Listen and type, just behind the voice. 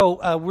So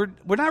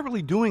we're not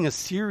really doing a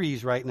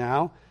series right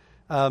now.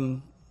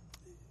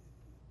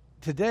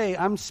 Today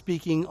I'm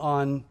speaking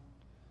on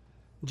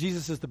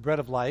Jesus is the bread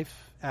of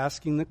life,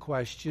 asking the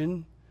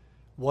question,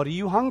 what are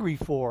you hungry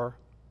for?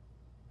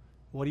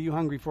 What are you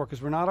hungry for?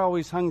 Because we're not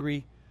always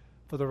hungry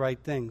for the right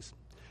things.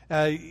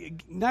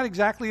 Not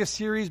exactly a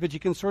series, but you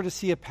can sort of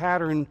see a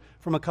pattern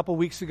from a couple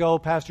weeks ago.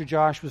 Pastor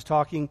Josh was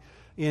talking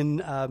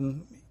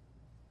in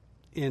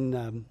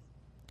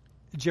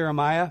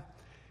Jeremiah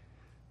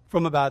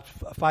from about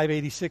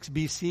 586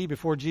 BC,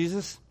 before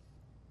Jesus.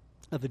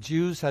 The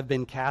Jews have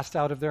been cast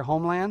out of their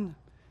homeland.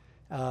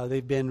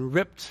 They've been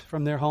ripped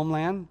from their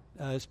homeland,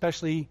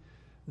 especially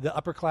the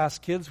upper class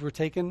kids were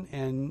taken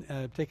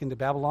to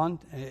Babylon,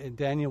 and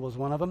Daniel was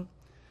one of them.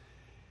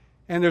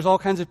 And there's all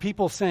kinds of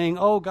people saying,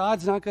 "Oh,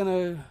 God's not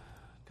going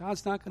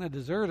to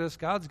desert us.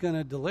 God's going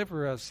to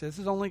deliver us. This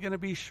is only going to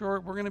be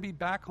short. We're going to be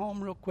back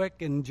home real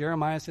quick." And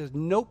Jeremiah says,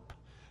 "Nope.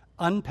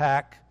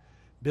 Unpack,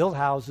 build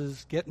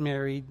houses, get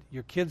married.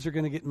 Your kids are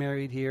going to get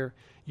married here.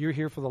 You're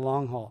here for the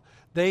long haul."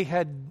 They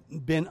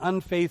had been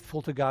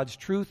unfaithful to God's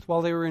truth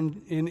while they were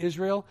in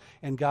Israel,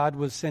 and God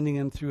was sending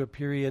them through a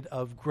period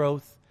of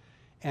growth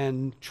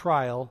and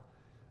trial.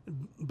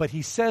 But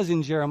he says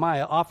in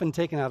Jeremiah, often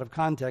taken out of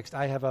context,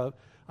 I have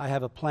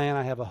a plan,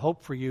 I have a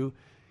hope for you.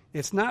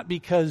 It's not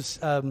because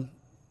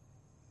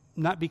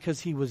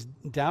he was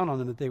down on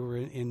them that they were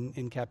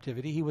in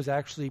captivity. He was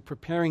actually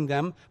preparing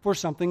them for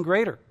something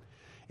greater.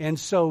 And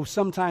so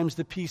sometimes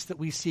the peace that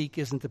we seek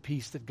isn't the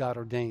peace that God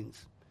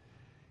ordains.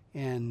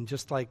 And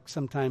just like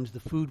sometimes the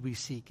food we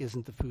seek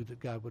isn't the food that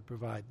God would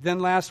provide. Then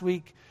last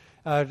week,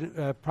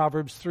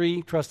 Proverbs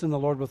 3, trust in the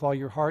Lord with all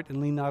your heart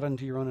and lean not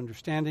unto your own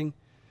understanding.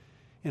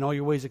 In all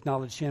your ways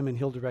acknowledge him and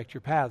he'll direct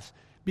your paths.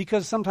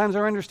 Because sometimes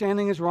our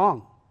understanding is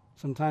wrong.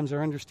 Sometimes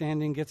our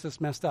understanding gets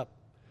us messed up.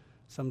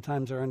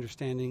 Sometimes our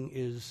understanding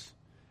is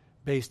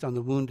based on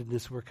the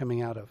woundedness we're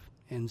coming out of.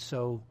 And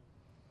so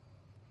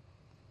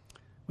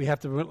we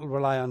have to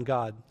rely on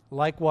God.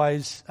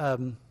 Likewise,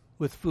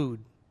 with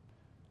food.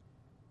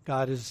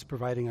 God is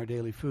providing our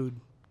daily food.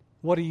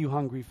 What are you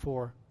hungry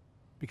for?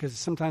 Because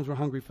sometimes we're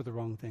hungry for the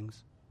wrong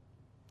things.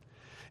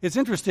 It's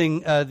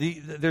interesting,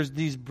 there's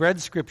these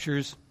bread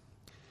scriptures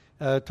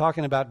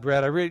talking about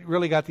bread. I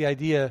really got the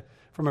idea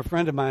from a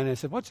friend of mine. I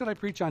said, what should I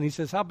preach on? He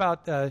says, how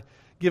about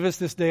give us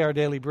this day our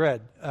daily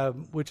bread,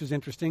 which is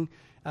interesting.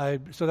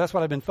 So that's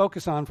what I've been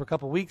focused on for a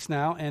couple of weeks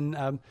now.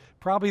 And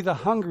probably the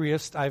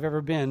hungriest I've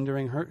ever been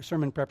during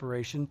sermon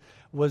preparation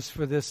was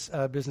for this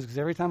business. Because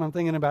every time I'm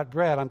thinking about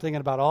bread, I'm thinking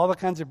about all the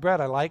kinds of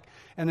bread I like.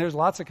 And there's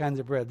lots of kinds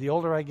of bread. The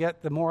older I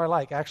get, the more I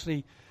like.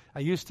 Actually, I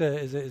used to,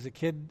 as a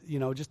kid,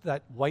 just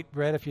that white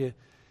bread.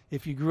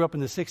 If you grew up in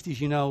the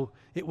 60s,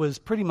 it was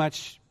pretty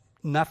much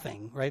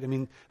nothing, right? I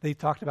mean, they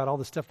talked about all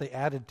the stuff they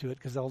added to it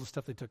because all the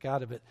stuff they took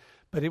out of it.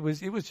 But it was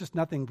just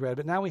nothing bread.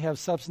 But now we have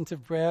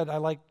substantive bread. I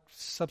like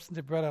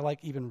substantive bread. I like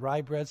even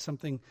rye bread,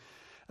 something.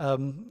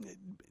 And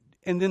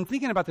then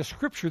thinking about the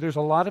scripture, there's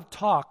a lot of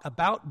talk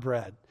about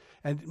bread.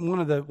 And one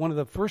of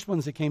the first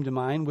ones that came to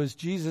mind was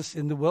Jesus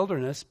in the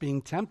wilderness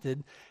being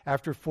tempted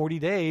after 40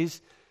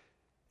 days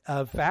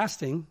of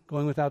fasting,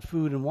 going without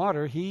food and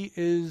water. He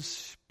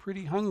is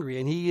pretty hungry,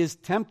 and he is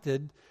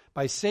tempted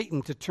by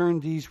Satan to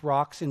turn these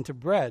rocks into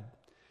bread,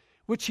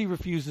 which he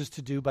refuses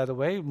to do, by the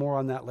way. More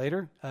on that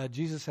later.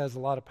 Jesus has a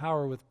lot of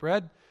power with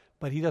bread,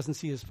 but he doesn't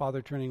see his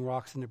Father turning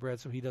rocks into bread,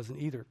 so he doesn't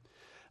either.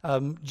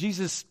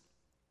 Jesus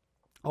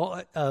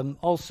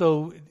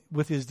also,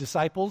 with his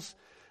disciples,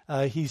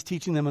 he's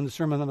teaching them on the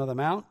Sermon on the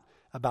Mount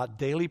about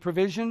daily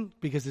provision,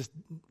 because this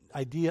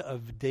idea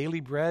of daily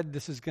bread,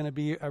 this is going to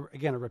be,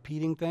 again, a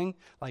repeating thing,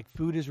 like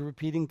food is a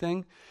repeating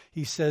thing.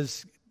 He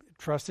says,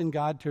 trust in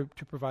God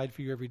to provide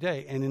for you every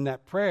day. And in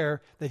that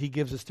prayer that he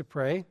gives us to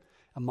pray,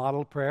 a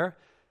model prayer,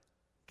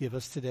 give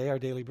us today our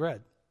daily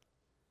bread.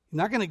 He's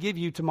not going to give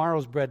you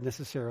tomorrow's bread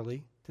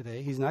necessarily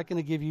today. He's not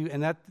going to give you,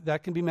 and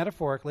that can be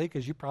metaphorically,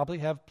 because you probably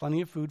have plenty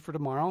of food for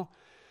tomorrow.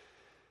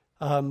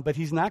 But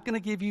he's not going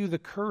to give you the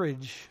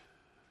courage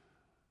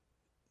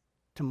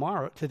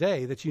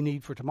today that you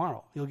need for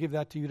tomorrow. He'll give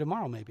that to you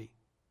tomorrow maybe.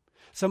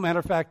 As a matter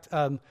of fact,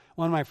 one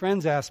of my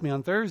friends asked me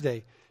on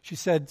Thursday, she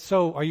said,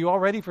 "So are you all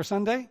ready for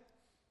Sunday?"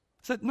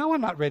 I said, "No,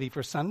 I'm not ready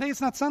for Sunday.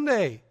 It's not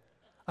Sunday.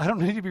 I don't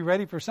need to be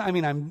ready for Sunday. I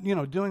mean,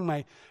 I'm, doing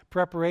my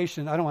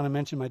preparation." I don't want to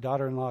mention my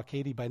daughter-in-law,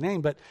 Katie, by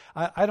name, but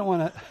I don't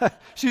want to.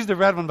 She's the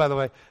red one, by the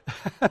way.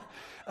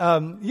 I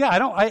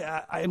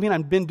mean,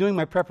 I've been doing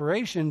my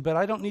preparation, but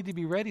I don't need to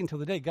be ready until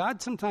the day.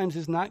 God sometimes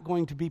is not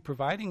going to be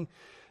providing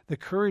the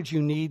courage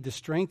you need, the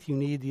strength you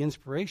need, the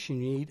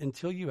inspiration you need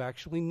until you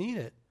actually need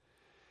it.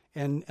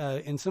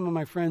 And some of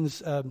my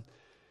friends,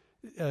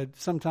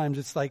 sometimes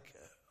it's like,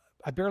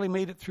 I barely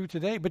made it through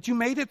today, but you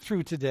made it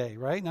through today,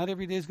 right? Not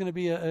every day is going to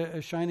be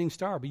a shining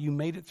star, but you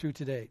made it through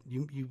today.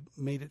 You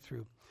made it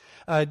through.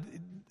 A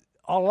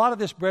lot of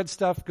this bread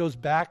stuff goes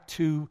back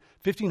to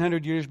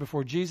 1,500 years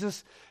before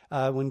Jesus,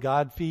 when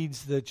God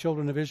feeds the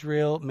children of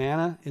Israel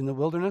manna in the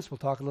wilderness. We'll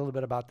talk a little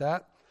bit about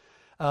that.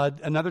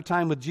 Another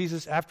time with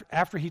Jesus,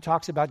 after he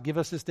talks about give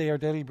us this day our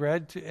daily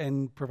bread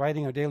and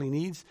providing our daily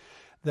needs,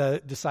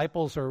 The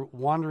disciples are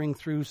wandering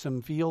through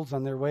some fields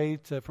on their way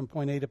from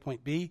point A to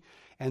point B,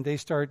 and they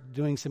start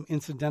doing some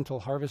incidental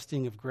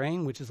harvesting of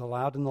grain, which is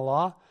allowed in the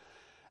law.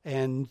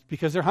 And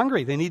because they're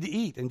hungry, they need to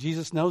eat. And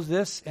Jesus knows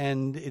this,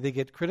 and they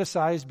get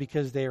criticized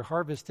because they're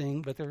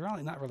harvesting, but they're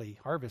really not really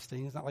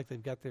harvesting. It's not like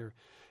they've got their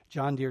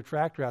John Deere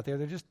tractor out there.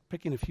 They're just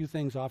picking a few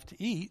things off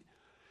to eat.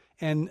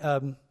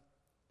 And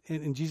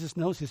Jesus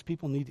knows his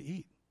people need to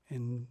eat.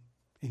 And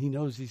he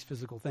knows these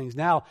physical things.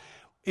 Now,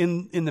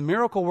 in the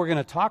miracle we're going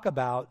to talk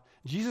about,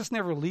 Jesus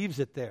never leaves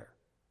it there,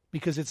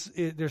 because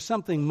there's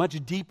something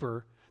much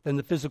deeper than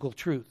the physical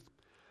truth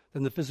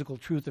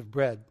of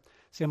bread.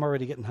 See, I'm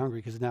already getting hungry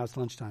because now it's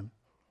lunchtime.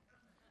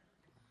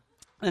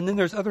 And then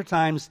there's other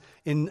times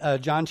in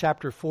John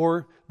chapter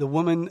 4, the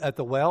woman at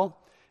the well.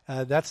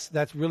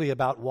 That's really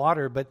about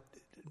water, but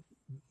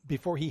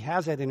before he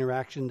has that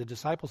interaction, the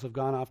disciples have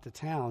gone off to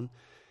town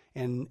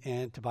and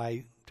to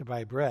buy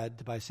bread,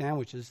 to buy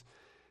sandwiches.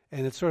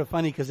 And it's sort of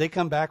funny because they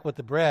come back with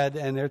the bread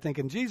and they're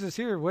thinking, Jesus,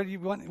 here, what do you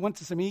want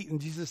some eat? And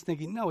Jesus is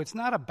thinking, no, it's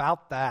not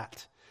about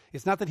that.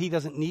 It's not that he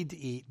doesn't need to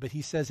eat, but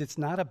he says it's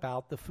not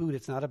about the food.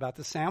 It's not about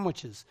the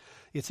sandwiches.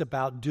 It's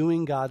about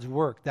doing God's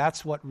work.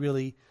 That's what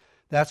really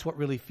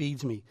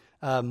feeds me.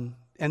 And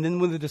then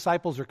when the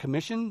disciples are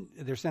commissioned,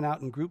 they're sent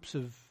out in groups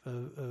of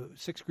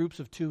 6 groups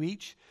of 2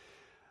 each.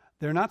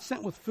 They're not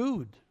sent with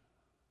food.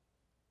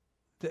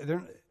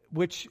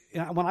 Which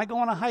when I go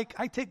on a hike,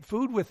 I take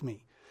food with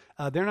me.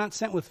 They're not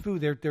sent with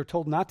food. They're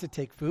told not to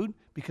take food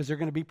because they're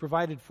going to be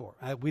provided for.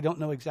 We don't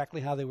know exactly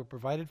how they were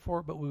provided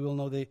for, but we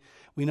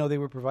know they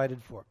were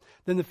provided for.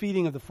 Then the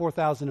feeding of the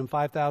 4,000 and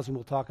 5,000,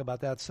 we'll talk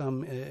about that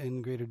some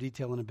in greater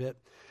detail in a bit.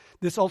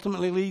 This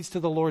ultimately leads to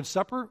the Lord's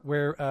Supper,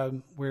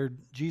 where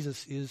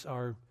Jesus is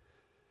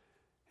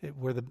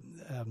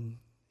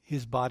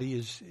his body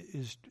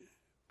is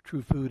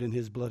true food and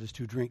his blood is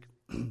true drink.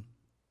 And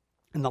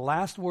the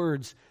last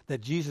words that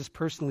Jesus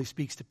personally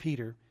speaks to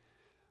Peter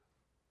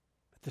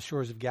the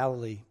shores of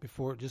Galilee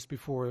just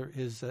before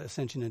his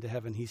ascension into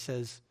heaven, he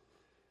says,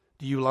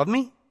 "Do you love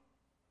me?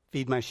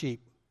 Feed my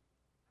sheep.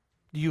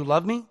 Do you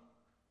love me?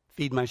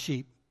 Feed my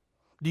sheep.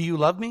 Do you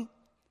love me?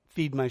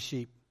 Feed my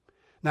sheep."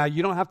 Now,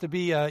 you don't have to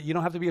be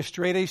a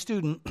straight A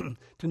student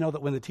to know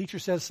that when the teacher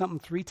says something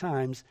 3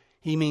 times,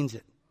 he means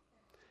it.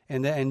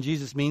 And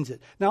Jesus means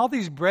it. Now, all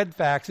these bread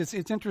facts,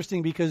 it's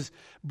interesting because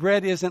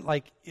bread isn't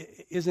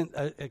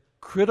a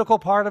critical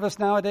part of us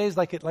nowadays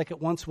like it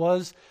once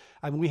was.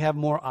 I mean, we have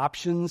more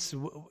options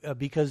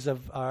because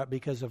of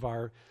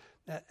our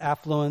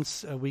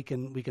affluence. We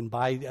can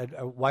buy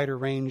a wider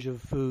range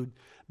of food.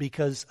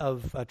 Because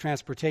of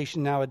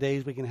transportation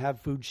nowadays, we can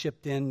have food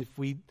shipped in if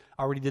we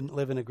already didn't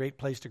live in a great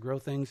place to grow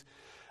things.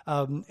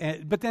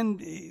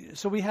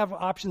 So we have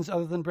options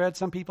other than bread.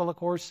 Some people, of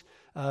course,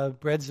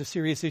 bread's a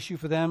serious issue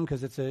for them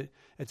because it's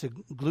a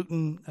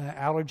gluten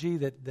allergy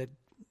that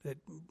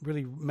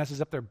really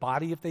messes up their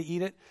body if they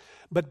eat it.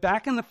 But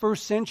back in the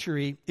first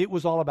century, it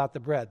was all about the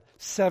bread.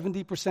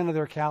 70% of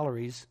their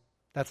calories,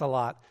 that's a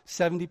lot,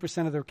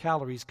 70% of their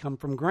calories come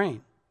from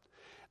grain.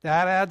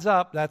 That adds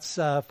up. That's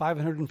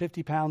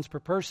 550 pounds per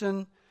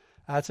person.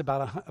 That's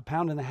about a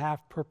pound and a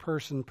half per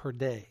person per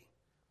day.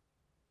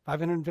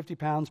 550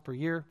 pounds per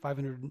year,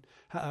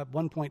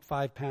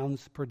 1.5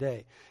 pounds per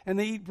day. And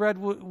they eat bread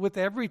with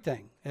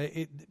everything.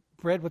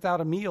 Bread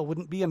without a meal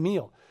wouldn't be a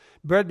meal.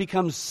 Bread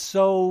becomes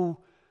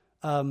so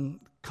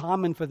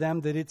common for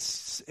them that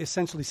it's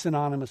essentially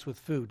synonymous with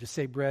food. To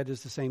say bread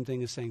is the same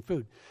thing as saying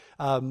food.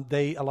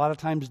 They a lot of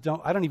times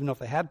don't. I don't even know if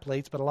they had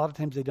plates, but a lot of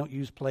times they don't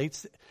use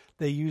plates.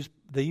 They use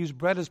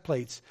bread as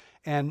plates.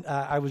 And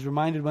I was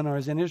reminded when I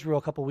was in Israel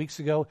a couple weeks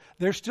ago,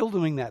 they're still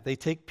doing that. They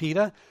take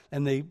pita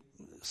and they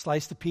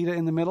slice the pita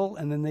in the middle,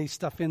 and then they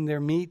stuff in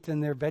their meat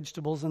and their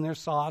vegetables and their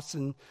sauce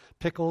and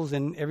pickles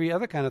and every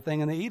other kind of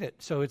thing, and they eat it.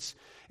 So it's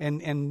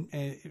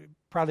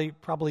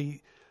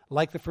probably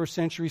like the first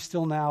century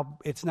still now,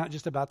 it's not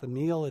just about the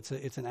meal, it's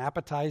an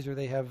appetizer.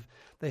 They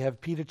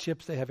have pita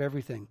chips, they have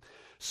everything.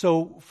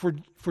 So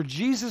for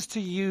Jesus to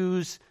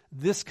use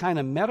this kind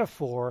of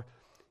metaphor,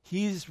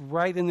 he's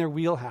right in their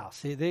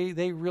wheelhouse.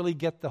 They really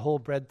get the whole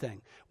bread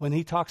thing. When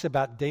he talks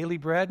about daily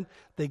bread,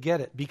 they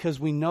get it.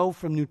 Because we know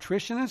from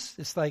nutritionists,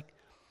 it's like,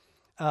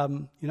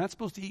 you're not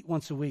supposed to eat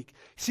once a week.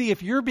 See,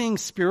 if you're being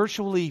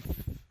spiritually,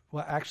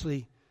 well,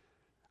 actually,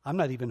 I'm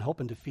not even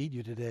hoping to feed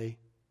you today.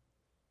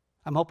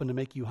 I'm hoping to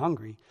make you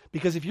hungry.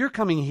 Because if you're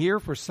coming here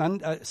for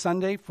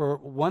Sunday for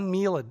one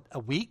meal a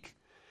week,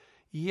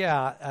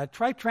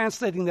 try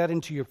translating that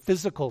into your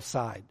physical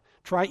side.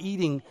 Try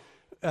eating,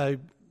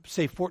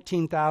 say,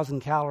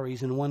 14,000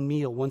 calories in one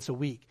meal once a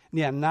week.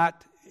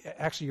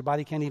 Actually, your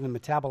body can't even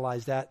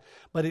metabolize that,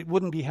 but it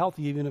wouldn't be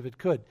healthy even if it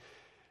could.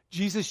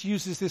 Jesus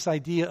uses this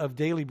idea of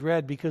daily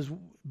bread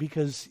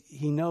because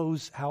he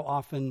knows how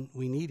often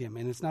we need him.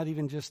 And it's not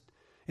even just,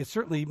 it's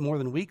certainly more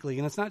than weekly,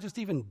 and it's not just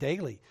even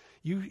daily.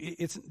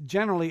 It's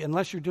generally,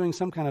 unless you're doing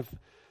some kind of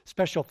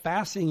special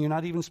fasting, you're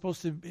not even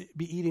supposed to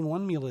be eating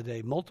one meal a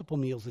day, multiple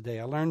meals a day.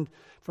 I learned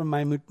from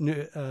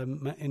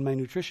in my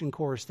nutrition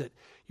course that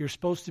you're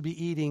supposed to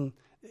be eating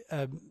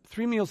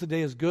 3 meals a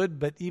day is good,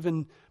 but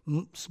even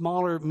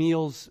smaller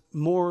meals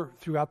more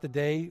throughout the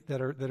day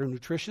that are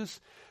nutritious.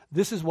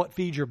 This is what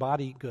feeds your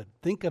body good.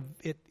 Think of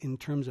it in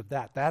terms of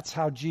that. That's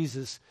how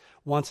Jesus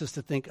wants us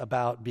to think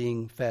about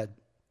being fed.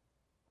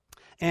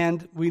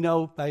 And we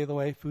know, by the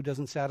way, food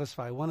doesn't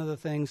satisfy. One of the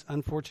things,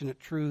 unfortunate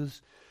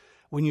truths,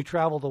 when you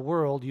travel the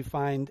world, you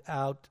find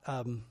out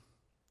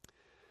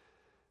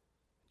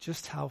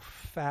just how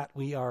fat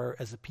we are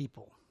as a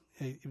people.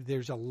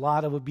 There's a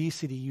lot of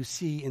obesity you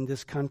see in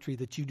this country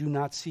that you do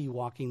not see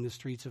walking the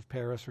streets of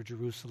Paris or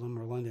Jerusalem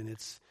or London.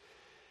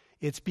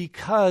 It's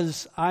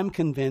because I'm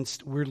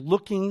convinced we're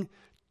looking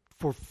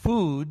for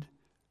food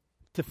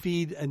to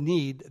feed a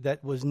need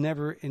that was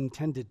never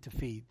intended to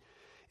feed.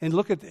 And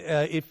look at,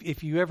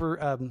 if you ever,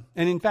 and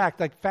in fact,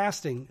 like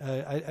fasting,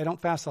 I don't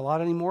fast a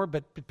lot anymore,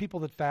 but people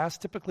that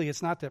fast, typically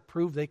it's not to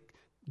prove they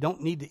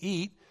don't need to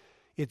eat.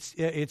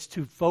 It's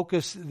to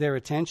focus their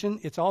attention.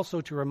 It's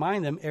also to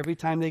remind them every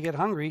time they get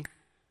hungry,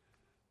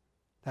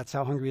 that's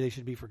how hungry they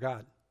should be for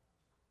God.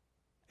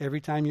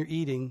 Every time you're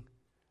eating,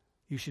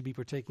 you should be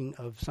partaking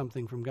of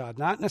something from God.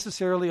 Not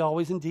necessarily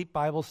always in deep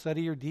Bible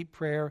study or deep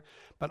prayer,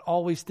 but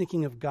always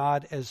thinking of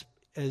God as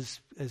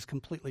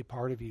completely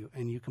part of you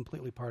and you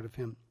completely part of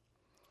Him.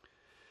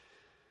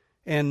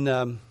 And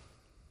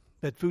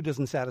that food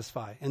doesn't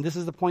satisfy. And this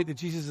is the point that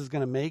Jesus is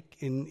going to make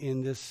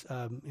in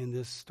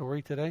this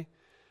story today.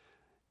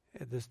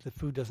 The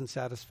food doesn't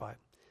satisfy.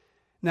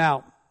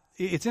 Now,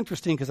 it's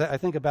interesting because I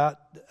think about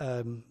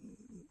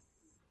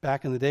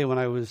back in the day when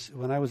I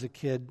was a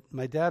kid,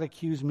 my dad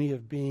accused me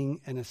of being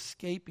an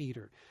escape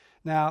eater.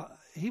 Now,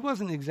 he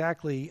wasn't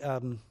exactly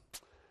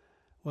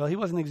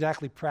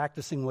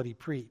practicing what he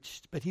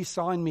preached, but he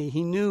saw in me,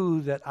 he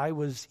knew that I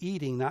was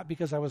eating not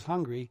because I was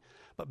hungry,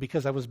 but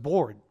because I was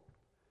bored.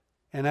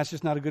 And that's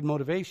just not a good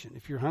motivation.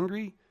 If you're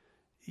hungry,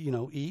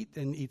 eat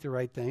and eat the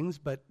right things,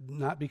 but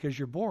not because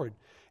you're bored.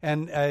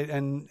 And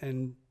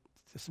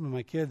some of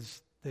my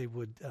kids, they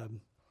would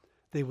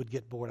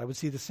get bored. I would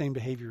see the same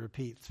behavior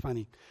repeat. It's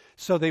funny.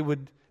 So they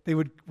would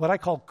what I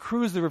call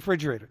cruise the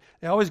refrigerator.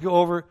 They always go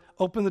over,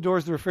 open the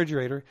doors of the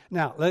refrigerator.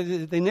 Now,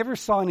 they never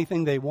saw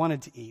anything they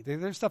wanted to eat.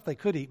 There's stuff they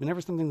could eat, but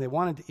never something they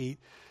wanted to eat.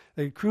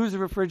 They'd cruise the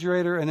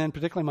refrigerator, and then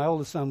particularly my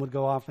oldest son would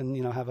go off and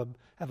have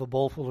a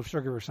bowl full of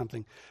sugar or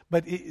something.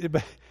 But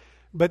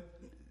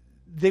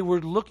they were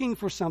looking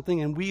for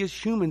something, and we as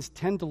humans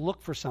tend to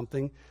look for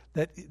something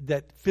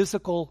that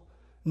physical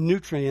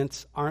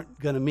nutrients aren't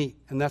going to meet,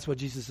 and that's what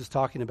Jesus is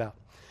talking about.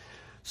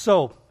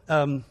 So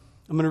I'm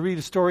going to read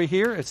a story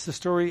here. It's the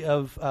story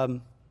of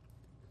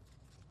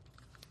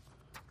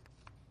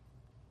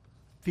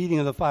feeding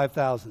of the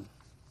 5,000.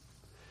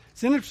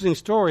 It's an interesting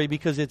story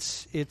because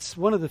it's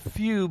one of the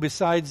few,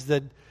 besides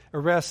the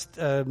arrest,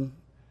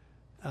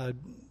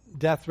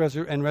 death,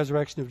 and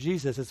resurrection of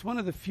Jesus, it's one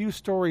of the few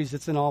stories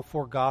that's in all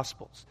 4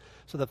 Gospels.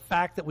 So the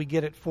fact that we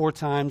get it 4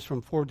 times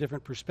from 4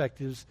 different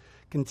perspectives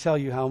can tell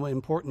you how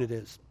important it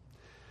is.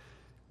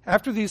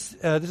 After these,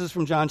 this is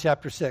from John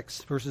chapter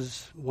 6,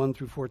 verses 1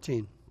 through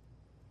 14.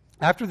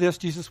 After this,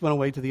 Jesus went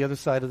away to the other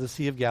side of the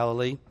Sea of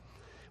Galilee,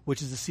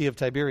 which is the Sea of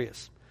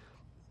Tiberias.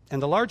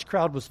 And a large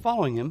crowd was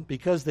following him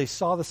because they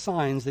saw the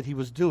signs that he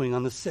was doing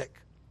on the sick.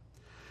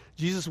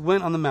 Jesus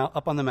went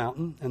up on the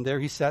mountain, and there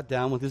he sat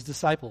down with his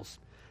disciples.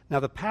 Now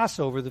the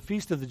Passover, the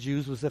feast of the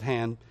Jews, was at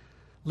hand.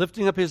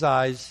 Lifting up his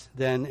eyes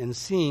then and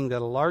seeing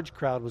that a large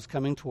crowd was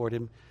coming toward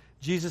him,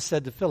 Jesus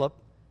said to Philip,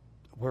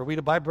 "Where are we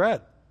to buy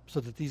bread so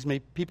that these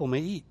people may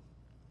eat?"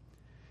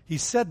 He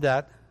said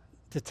that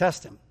to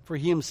test him, for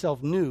he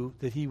himself knew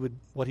that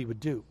what he would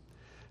do.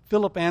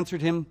 Philip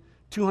answered him,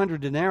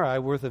 200 denarii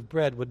worth of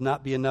bread would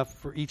not be enough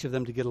for each of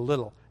them to get a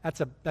little.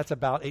 That's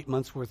about 8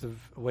 months' worth of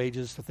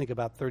wages, to think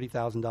about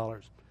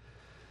 $30,000.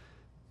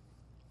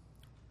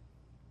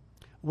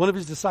 One of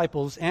his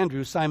disciples,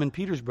 Andrew, Simon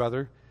Peter's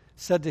brother,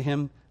 said to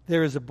him,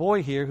 "There is a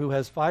boy here who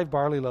has 5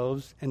 barley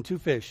loaves and 2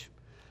 fish.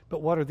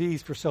 But what are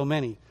these for so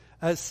many?"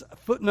 As a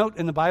footnote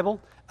in the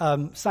Bible,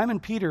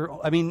 Andrew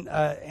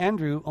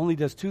only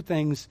does 2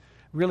 things,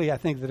 really, I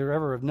think, that are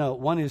ever of note.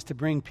 One is to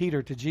bring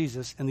Peter to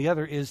Jesus, and the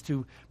other is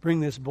to bring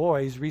this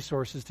boy's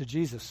resources to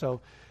Jesus.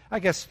 So I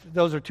guess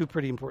those are 2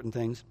 pretty important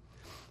things.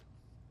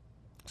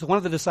 So one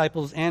of the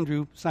disciples,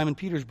 Andrew, Simon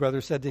Peter's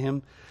brother, said to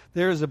him,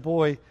 "There is a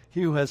boy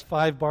here who has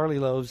 5 barley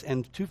loaves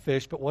and 2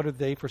 fish, but what are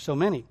they for so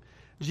many?"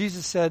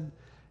 Jesus said,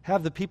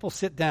 "Have the people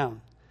sit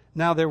down."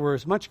 Now there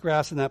was much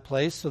grass in that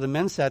place, so the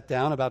men sat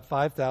down, about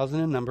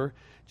 5,000 in number.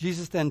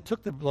 Jesus then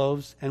took the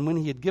loaves, and when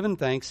he had given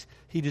thanks,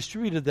 he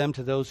distributed them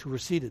to those who were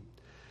seated.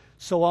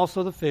 So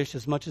also the fish,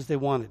 as much as they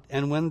wanted.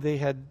 And when they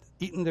had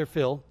eaten their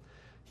fill,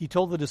 he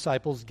told the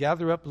disciples,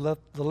 "Gather up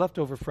the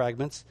leftover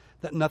fragments,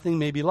 that nothing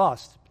may be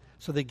lost."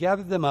 So they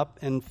gathered them up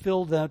and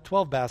filled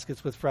 12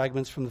 baskets with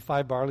fragments from the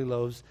 5 barley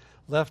loaves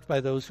left by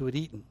those who had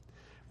eaten.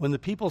 When the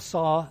people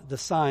saw the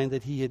sign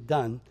that he had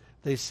done,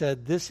 they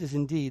said, "This is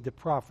indeed the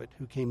prophet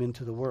who came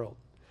into the world."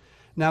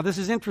 Now, this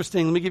is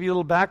interesting. Let me give you a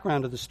little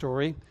background of the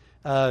story.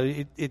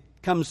 It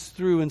comes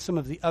through in some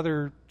of the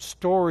other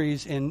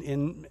stories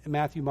in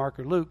Matthew, Mark,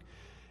 or Luke.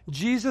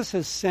 Jesus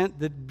has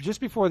sent,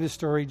 just before this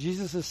story,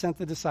 Jesus has sent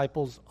the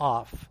disciples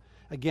off.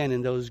 Again,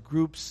 in those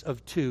groups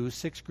of 2,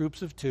 6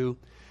 groups of 2,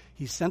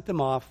 he sent them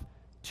off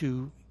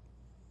to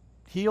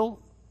heal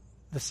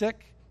the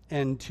sick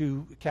and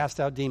to cast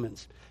out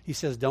demons. He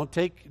says, don't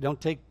take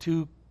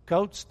 2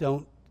 coats,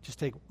 don't just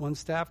take 1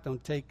 staff,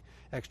 don't take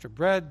extra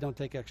bread, don't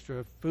take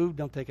extra food,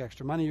 don't take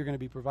extra money, you're going to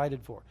be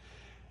provided for.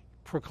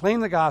 Proclaim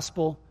the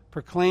gospel,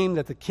 proclaim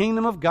that the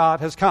kingdom of God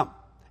has come.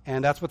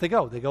 And that's what they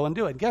go and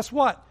do it. And guess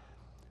what?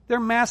 They're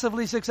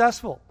massively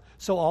successful.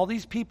 So all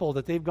these people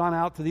that they've gone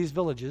out to these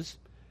villages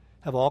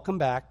have all come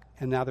back,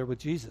 and now they're with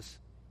Jesus.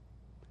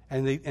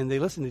 And they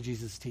listen to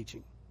Jesus'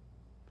 teaching.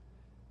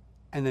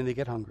 And then they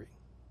get hungry.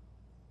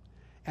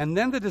 And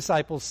then the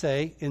disciples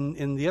say,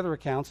 in the other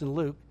accounts in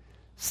Luke,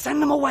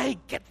 send them away.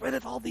 Get rid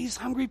of all these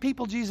hungry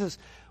people, Jesus.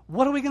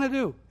 What are we going to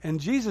do? And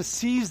Jesus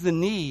sees the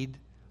need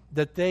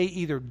that they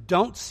either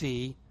don't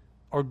see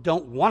or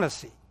don't want to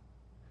see.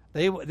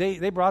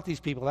 They brought these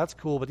people. That's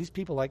cool. But these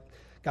people, like,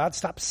 God,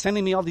 stop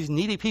sending me all these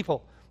needy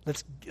people.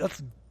 Let's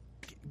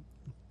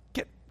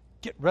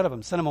get rid of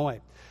them. Send them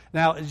away.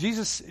 Now,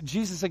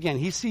 Jesus, again,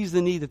 he sees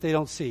the need that they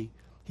don't see.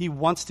 He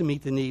wants to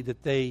meet the need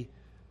that they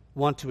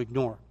want to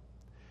ignore.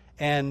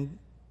 And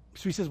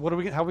so he says, how are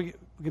we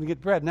going to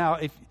get bread? Now,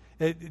 if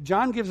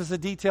John gives us a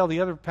detail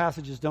the other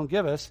passages don't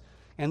give us,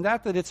 and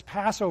that it's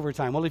Passover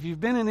time. Well, if you've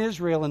been in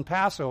Israel in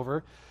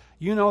Passover,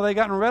 you know they've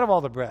gotten rid of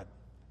all the bread.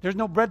 There's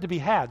no bread to be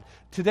had.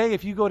 Today,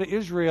 if you go to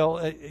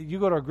Israel, you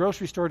go to a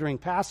grocery store during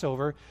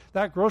Passover,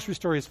 that grocery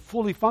store is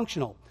fully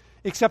functional,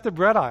 except the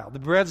bread aisle. The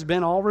bread's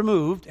been all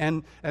removed,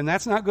 and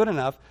that's not good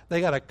enough.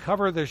 They got to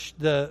cover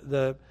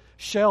the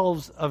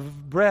shelves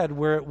of bread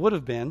where it would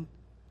have been.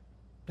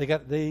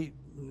 They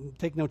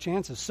take no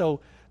chances.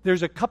 So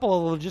there's a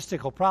couple of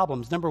logistical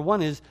problems. Number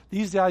one is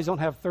these guys don't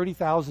have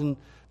 $30,000.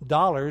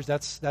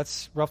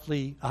 That's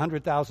roughly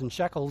 100,000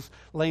 shekels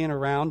laying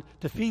around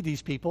to feed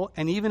these people.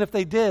 And even if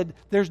they did,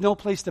 there's no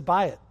place to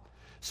buy it.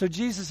 So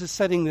Jesus is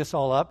setting this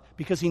all up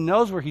because he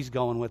knows where he's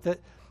going with it.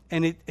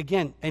 And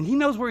he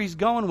knows where he's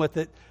going with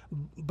it,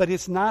 but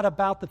it's not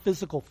about the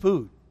physical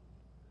food.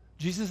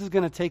 Jesus is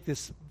going to take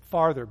this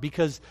farther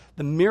because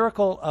the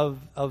miracle of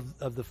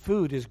the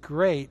food is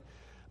great,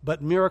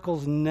 but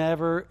miracles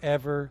never,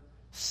 ever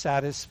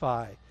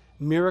satisfy.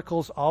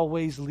 Miracles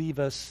always leave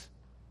us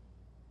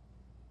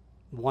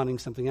wanting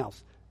something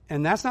else.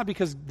 And that's not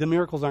because the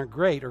miracles aren't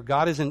great or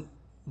God isn't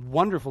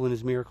wonderful in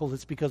his miracles.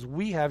 It's because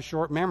we have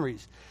short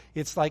memories.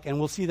 It's like, and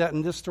we'll see that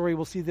in this story,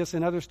 we'll see this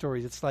in other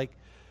stories. It's like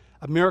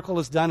a miracle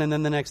is done and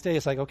then the next day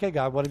it's like, okay,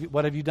 God,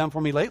 what have you done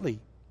for me lately?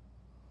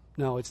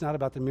 No, it's not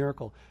about the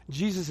miracle.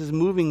 Jesus is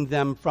moving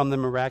them from the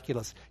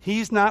miraculous.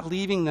 He's not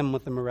leaving them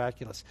with the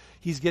miraculous.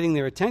 He's getting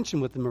their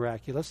attention with the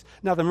miraculous.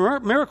 Now, the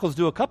miracles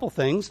do a couple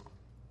things.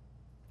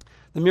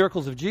 The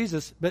miracles of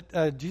Jesus,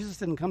 but Jesus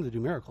didn't come to do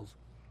miracles.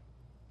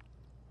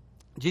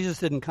 Jesus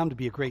didn't come to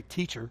be a great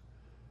teacher.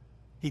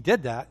 He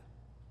did that.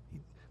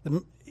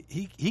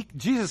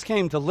 Jesus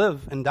came to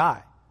live and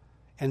die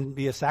and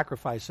be a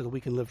sacrifice so that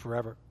we can live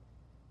forever.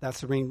 That's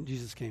the reason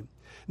Jesus came.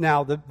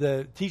 Now,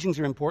 the teachings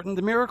are important.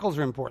 The miracles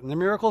are important. The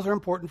miracles are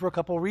important for a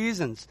couple of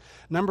reasons.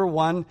 Number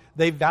one,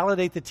 they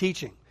validate the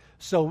teaching.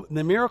 So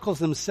the miracles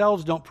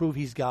themselves don't prove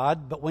he's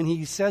God, but when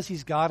he says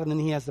he's God and then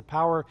he has the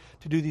power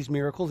to do these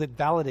miracles, it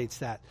validates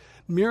that.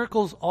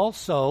 Miracles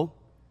also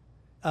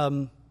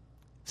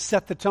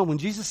set the tone. When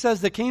Jesus says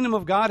the kingdom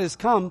of God has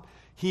come,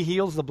 he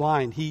heals the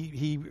blind.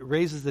 He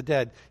raises the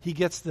dead. He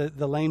gets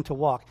the lame to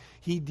walk.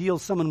 He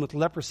deals someone with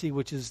leprosy,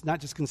 which is not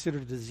just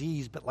considered a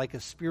disease, but like a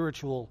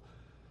spiritual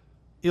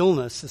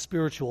illness, a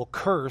spiritual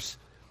curse.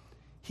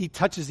 He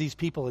touches these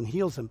people and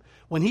heals them.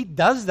 When he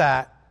does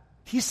that,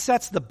 he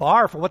sets the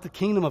bar for what the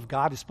kingdom of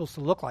God is supposed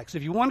to look like. So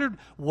if you wondered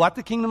what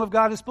the kingdom of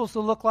God is supposed to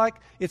look like,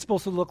 it's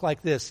supposed to look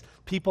like this.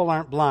 People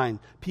aren't blind.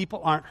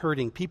 People aren't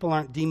hurting. People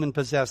aren't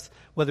demon-possessed,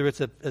 whether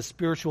it's a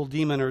spiritual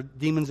demon or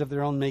demons of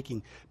their own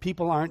making.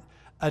 People aren't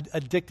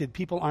addicted.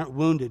 People aren't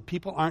wounded.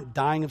 People aren't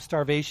dying of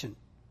starvation.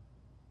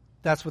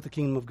 That's what the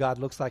kingdom of God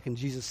looks like, and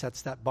Jesus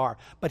sets that bar.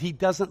 But he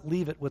doesn't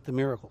leave it with the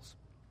miracles.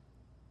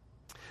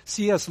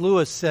 C.S.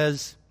 Lewis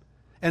says,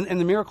 and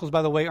the miracles,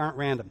 by the way, aren't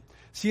random.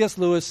 C.S.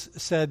 Lewis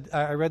said,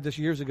 I read this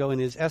years ago in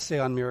his essay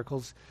on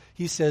miracles,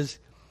 he says,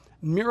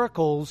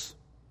 miracles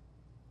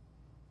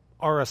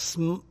are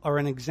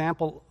an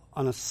example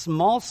on a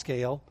small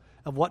scale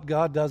of what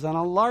God does on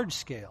a large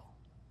scale.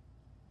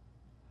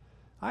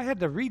 I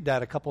had to read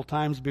that a couple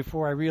times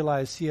before I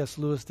realized C.S.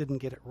 Lewis didn't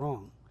get it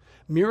wrong.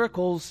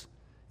 Miracles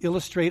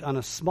illustrate on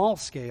a small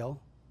scale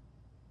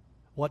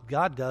what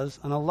God does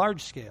on a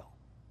large scale.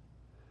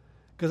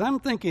 Because I'm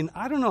thinking,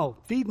 I don't know,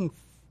 feeding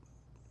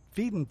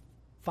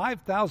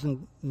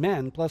 5,000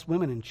 men plus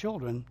women and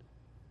children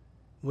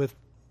with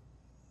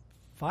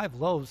 5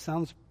 loaves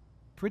sounds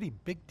pretty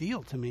big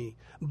deal to me.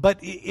 But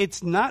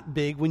it's not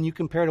big when you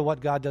compare to what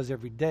God does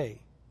every day.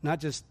 Not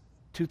just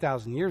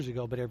 2,000 years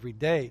ago, but every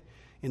day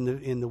in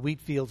the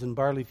wheat fields and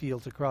barley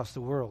fields across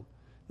the world,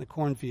 the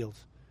cornfields,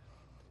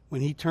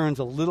 when he turns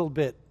a little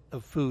bit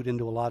of food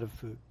into a lot of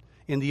food.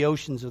 in the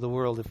oceans of the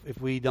world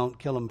if we don't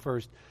kill them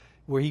first,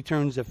 where he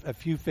turns a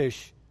few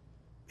fish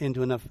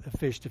into enough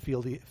fish to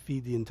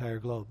feed the entire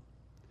globe.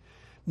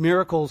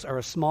 Miracles are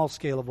a small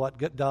scale of what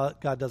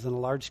God does on a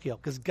large scale,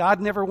 because God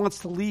never wants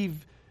to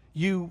leave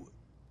you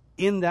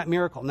in that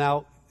miracle.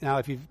 Now,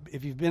 if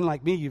you've been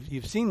like me,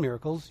 you've seen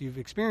miracles, you've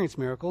experienced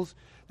miracles.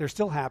 They're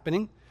still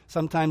happening.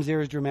 Sometimes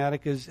they're as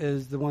dramatic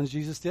as the ones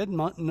Jesus did.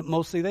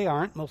 Mostly they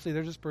aren't. Mostly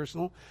they're just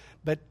personal.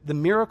 But the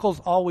miracles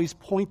always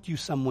point you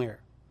somewhere.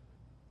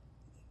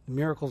 The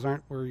miracles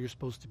aren't where you're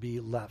supposed to be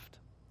left.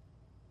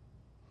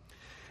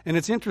 And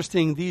it's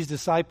interesting, these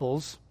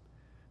disciples,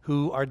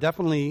 who are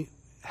definitely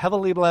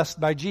heavily blessed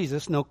by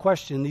Jesus, no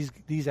question,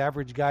 these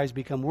average guys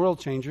become world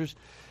changers,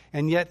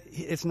 and yet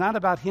it's not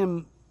about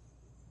him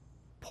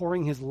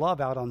pouring his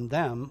love out on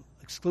them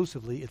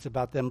exclusively, it's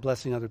about them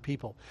blessing other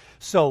people.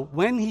 So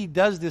when he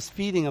does this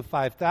feeding of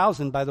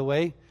 5,000, by the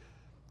way,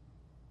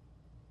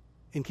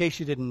 in case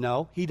you didn't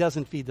know, he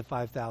doesn't feed the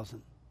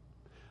 5,000.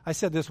 I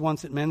said this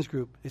once at men's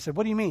group. They said,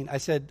 "What do you mean?" I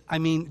said, "I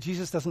mean,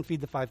 Jesus doesn't feed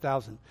the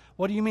 5,000.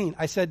 "What do you mean?"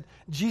 I said,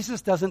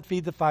 "Jesus doesn't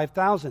feed the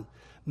 5,000.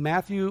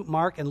 Matthew,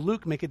 Mark, and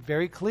Luke make it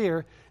very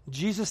clear.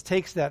 Jesus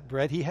takes that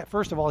bread.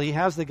 First of all, he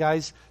has the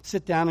guys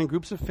sit down in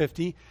groups of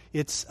 50.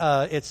 It's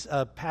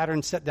a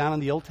pattern set down in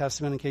the Old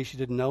Testament, in case you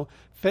didn't know.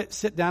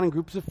 Sit down in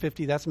groups of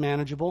 50. That's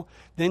manageable.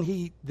 Then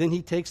he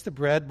takes the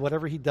bread,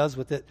 whatever he does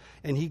with it,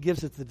 and he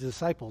gives it to the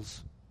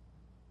disciples.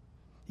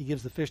 He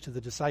gives the fish to the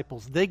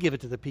disciples. They give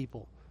it to the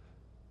people.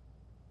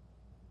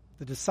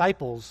 The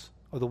disciples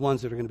are the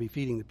ones that are going to be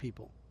feeding the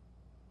people.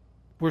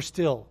 We're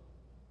still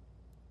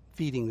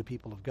feeding the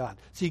people of God.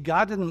 See,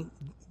 God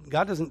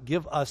doesn't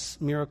give us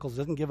miracles,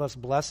 doesn't give us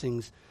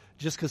blessings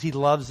just because he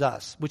loves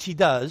us, which he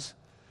does,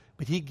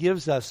 but he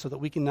gives us so that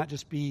we can not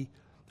just be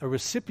a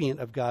recipient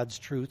of God's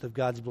truth, of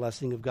God's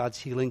blessing, of God's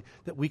healing,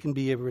 that we can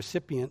be a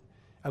recipient,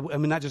 I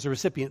mean, not just a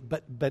recipient,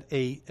 but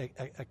a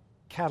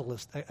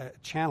catalyst, a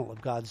channel of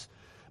God's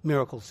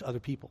miracles to other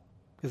people.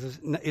 Because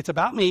it's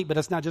about me, but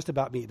it's not just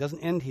about me. It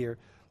doesn't end here.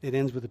 It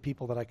ends with the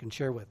people that I can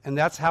share with. And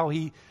that's how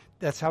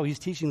he's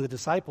teaching the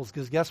disciples,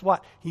 because guess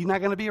what? He's not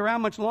going to be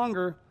around much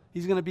longer.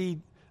 He's going to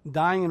be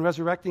dying and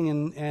resurrecting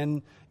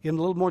and getting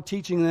a little more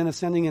teaching and then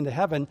ascending into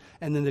heaven.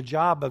 And then the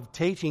job of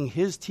taking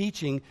his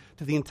teaching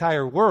to the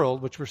entire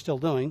world, which we're still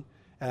doing,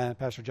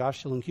 Pastor Josh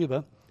still in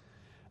Cuba,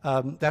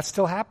 that's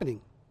still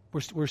happening.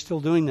 We're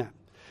still doing that.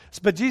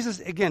 But Jesus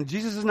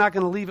is not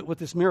going to leave it with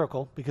this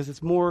miracle, because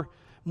it's more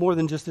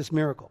than just this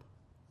miracle.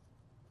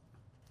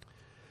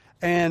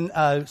 And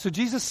so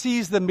Jesus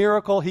sees the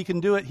miracle. He can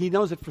do it. He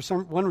knows it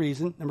for one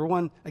reason. Number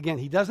one, again,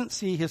 he doesn't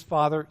see his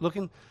Father. Look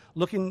in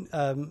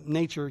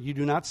nature, you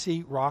do not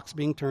see rocks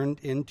being turned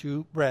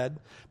into bread,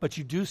 but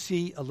you do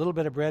see a little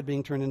bit of bread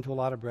being turned into a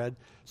lot of bread.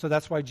 So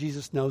that's why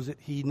Jesus knows it.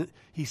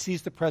 He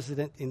sees the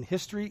precedent in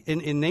history,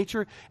 in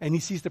nature, and he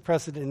sees the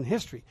precedent in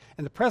history.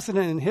 And the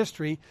precedent in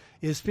history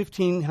is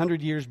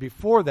 1,500 years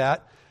before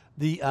that,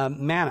 the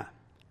manna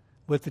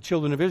with the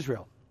children of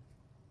Israel.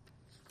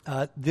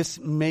 This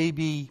may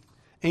be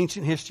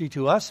ancient history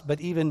to us, but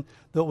even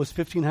though it was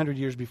 1,500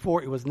 years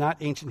before, it was not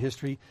ancient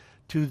history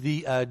to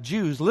the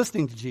Jews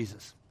listening to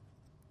Jesus.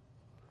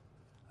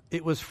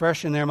 It was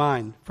fresh in their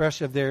mind,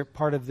 fresh of their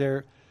part of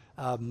their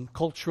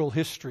cultural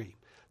history,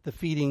 the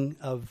feeding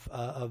of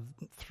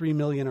 3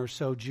 million or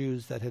so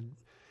Jews that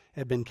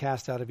had been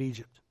cast out of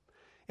Egypt.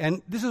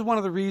 And this is one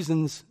of the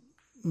reasons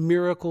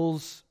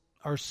miracles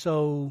are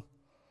so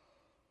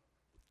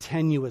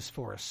tenuous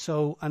for us,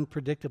 so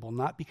unpredictable,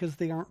 not because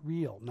they aren't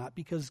real, not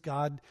because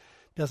God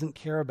doesn't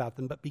care about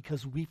them, but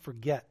because we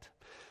forget.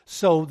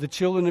 So the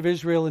children of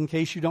Israel, in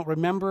case you don't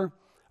remember,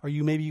 or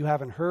maybe you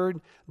haven't heard,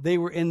 they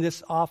were in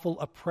this awful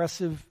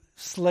oppressive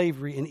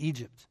slavery in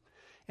Egypt.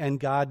 And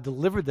God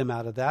delivered them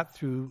out of that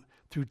through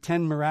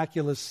 10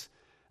 miraculous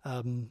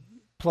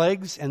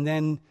plagues, and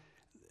then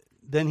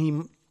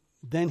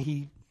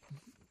he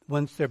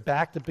once they're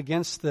backed up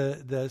against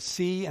the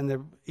sea and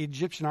the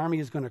Egyptian army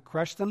is going to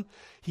crush them,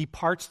 he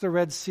parts the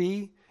Red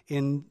Sea.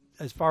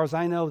 As far as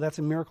I know, that's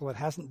a miracle that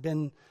hasn't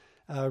been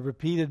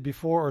repeated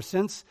before or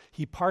since.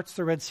 He parts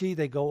the Red Sea.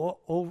 They go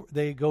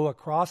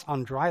across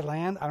on dry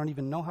land. I don't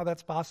even know how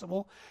that's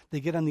possible.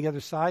 They get on the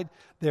other side.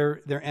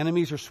 Their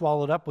enemies are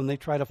swallowed up when they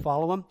try to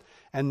follow them,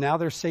 and now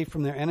they're safe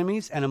from their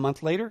enemies. And a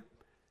month later,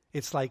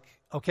 it's like,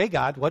 okay,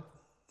 God,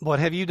 what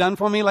have you done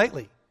for me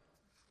lately?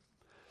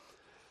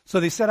 So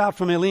they set out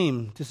from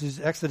Elim. This is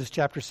Exodus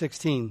chapter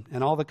 16.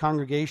 And all the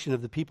congregation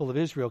of the people of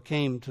Israel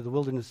came to the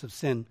wilderness of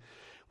Sin,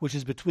 which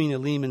is between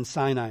Elim and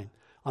Sinai,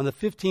 on the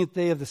 15th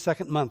day of the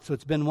second month. So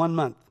it's been 1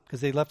 month, because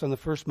they left on the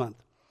first month,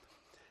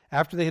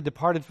 after they had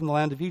departed from the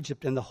land of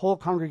Egypt. And the whole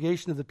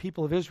congregation of the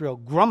people of Israel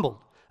grumbled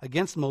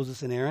against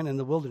Moses and Aaron in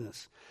the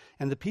wilderness.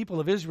 And the people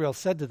of Israel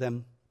said to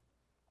them,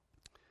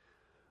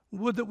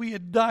 "Would that we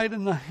had died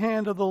in the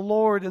hand of the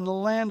Lord in the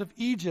land of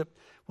Egypt,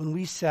 when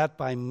we sat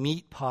by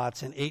meat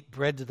pots and ate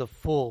bread to the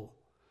full.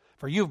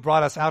 For you've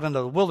brought us out into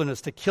the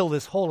wilderness to kill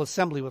this whole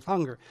assembly with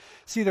hunger."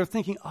 See, they're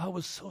thinking, it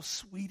was so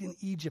sweet in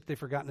Egypt. They've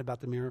forgotten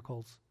about the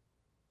miracles.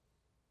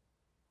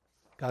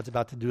 God's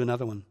about to do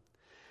another one.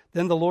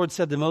 Then the Lord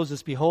said to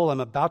Moses, Behold, I'm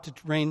about to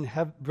rain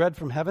bread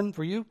from heaven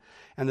for you,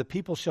 and the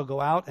people shall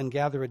go out and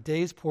gather a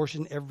day's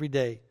portion every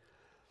day,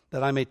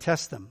 that I may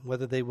test them,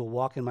 whether they will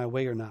walk in my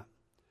way or not.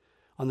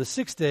 On the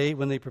 6th day,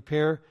 when they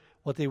prepare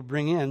what they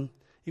bring in,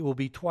 it will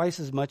be twice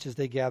as much as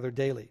they gather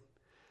daily.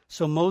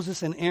 So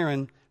Moses and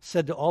Aaron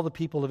said to all the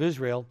people of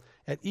Israel,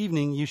 At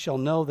evening you shall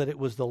know that it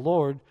was the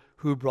Lord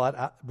who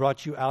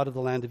brought you out of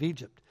the land of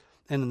Egypt.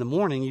 And in the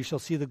morning you shall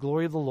see the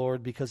glory of the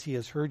Lord, because he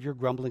has heard your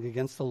grumbling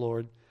against the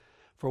Lord.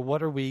 For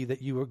what are we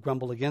that you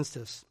grumble against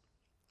us?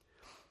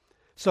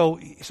 So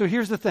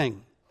here's the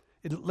thing.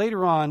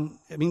 Later on,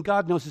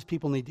 God knows his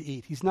people need to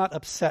eat. He's not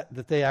upset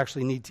that they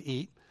actually need to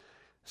eat.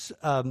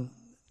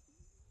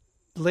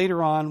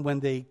 Later on, when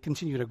they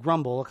continue to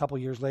grumble, a couple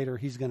years later,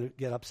 he's going to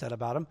get upset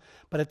about them.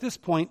 But at this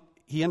point,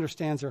 he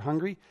understands they're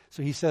hungry,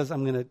 so he says,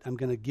 I'm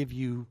going to give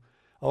you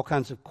all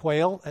kinds of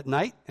quail at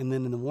night, and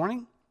then in the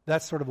morning,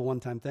 that's sort of a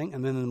one-time thing,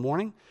 and then in the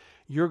morning,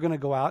 you're going to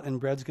go out and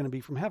bread's going to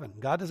be from heaven.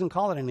 God doesn't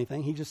call it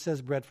anything. He just says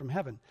bread from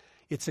heaven.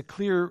 It's a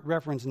clear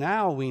reference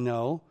now, we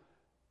know,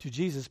 to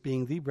Jesus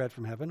being the bread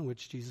from heaven,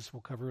 which Jesus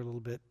will cover a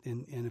little bit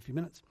in a few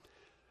minutes.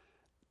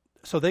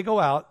 So they go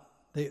out.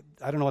 I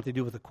don't know what they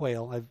do with the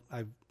quail.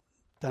 I've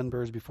done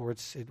birds before.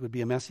 It would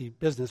be a messy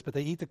business, but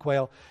they eat the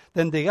quail.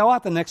 Then they go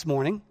out the next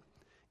morning,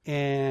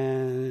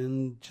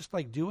 and just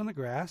like dew in the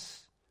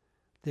grass,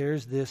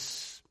 there's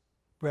this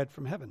bread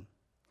from heaven.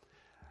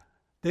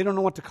 They don't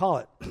know what to call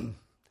it.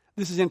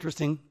 This is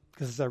interesting,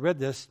 because as I read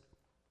this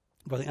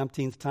for the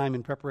umpteenth time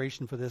in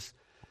preparation for this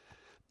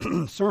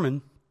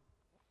sermon,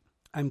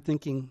 I'm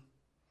thinking,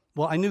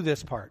 well, I knew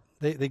this part.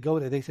 They go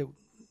there, they say,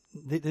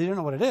 they don't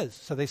know what it is.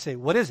 So they say,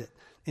 what is it?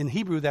 In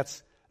Hebrew,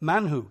 that's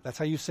manhu. That's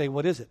how you say,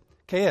 what is it?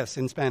 KS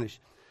in Spanish.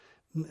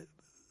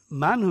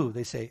 Manhu,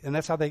 they say, and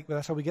that's how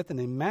we get the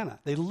name manna.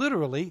 They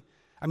literally,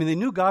 they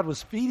knew God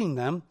was feeding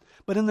them,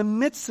 but in the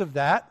midst of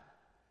that,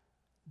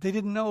 they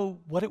didn't know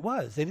what it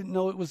was. They didn't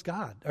know it was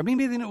God. Or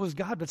maybe they knew it was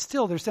God, but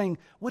still they're saying,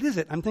 what is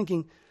it? I'm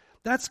thinking,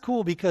 that's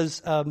cool,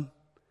 because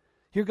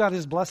here God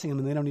is blessing them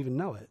and they don't even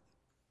know it.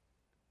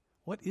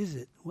 What is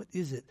it? What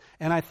is it?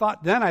 And I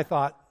thought,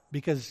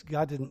 because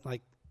God didn't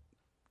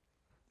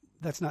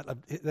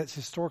that's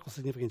historical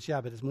significance,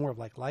 yeah, but it's more of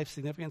like life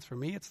significance for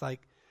me. It's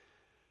like,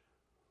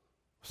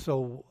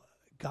 so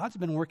God's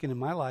been working in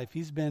my life.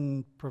 He's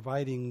been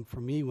providing for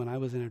me when I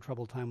was in a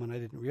troubled time when I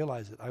didn't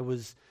realize it. I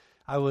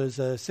was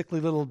a sickly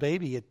little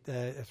baby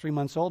at 3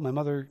 months old. My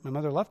mother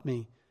left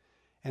me,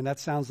 and that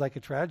sounds like a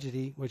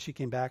tragedy. Well, she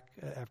came back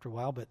after a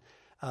while,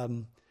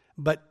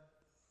 but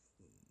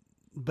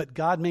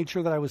God made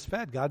sure that I was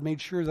fed. God made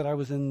sure that I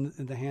was in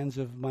the hands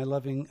of my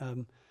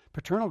loving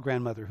paternal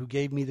grandmother, who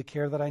gave me the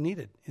care that I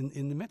needed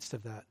in the midst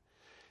of that.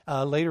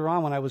 Later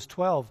on, when I was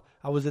 12,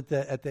 I was at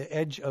the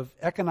edge of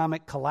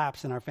economic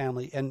collapse in our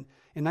family, and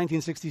in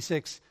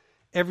 1966.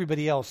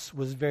 Everybody else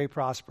was very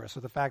prosperous.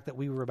 So the fact that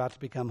we were about to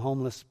become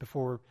homeless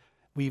before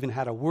we even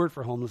had a word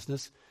for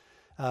homelessness,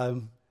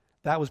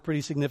 that was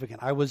pretty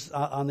significant. I was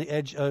on the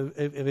edge of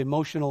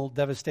emotional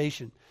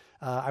devastation.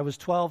 I was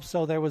 12,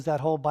 so there was that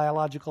whole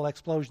biological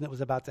explosion that was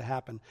about to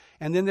happen.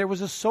 And then there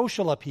was a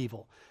social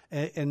upheaval.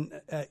 And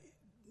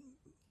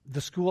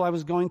the school I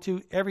was going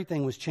to,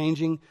 everything was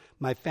changing.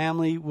 My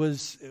family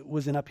was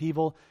in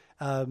upheaval.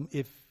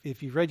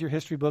 If you've read your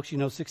history books, you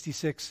know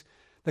 66.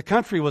 The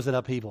country was in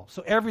upheaval.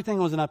 So everything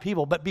was in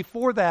upheaval. But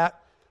before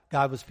that,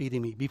 God was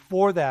feeding me.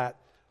 Before that,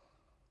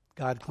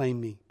 God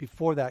claimed me.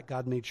 Before that,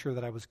 God made sure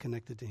that I was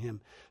connected to him.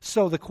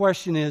 So the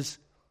question is,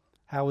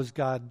 how has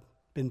God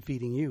been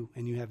feeding you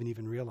and you haven't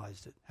even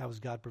realized it? How has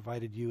God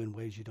provided you in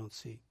ways you don't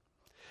see?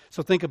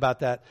 So think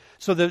about that.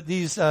 So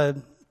these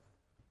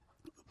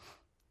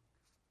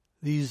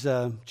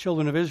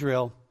children of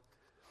Israel,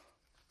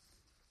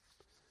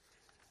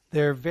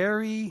 they're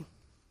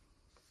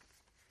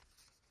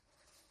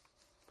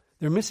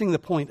missing the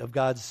point of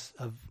God's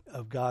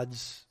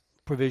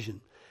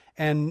provision,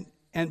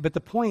 but the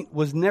point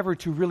was never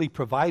to really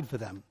provide for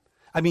them.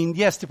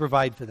 Yes, to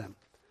provide for them,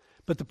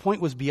 but the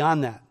point was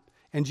beyond that.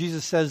 And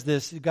Jesus says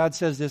this. God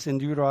says this in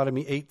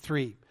Deuteronomy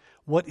 8:3.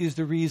 What is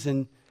the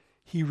reason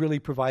He really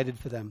provided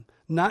for them?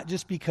 Not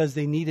just because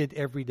they needed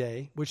every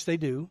day, which they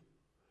do,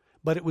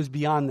 but it was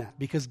beyond that,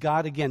 because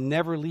God again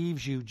never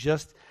leaves you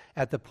just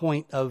at the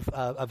point of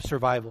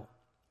survival.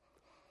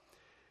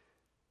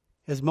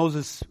 As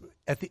Moses,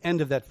 at the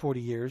end of that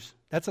 40 years,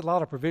 that's a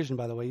lot of provision,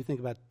 by the way. You think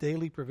about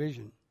daily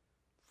provision.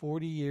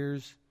 40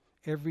 years,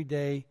 every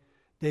day,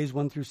 days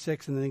 1 through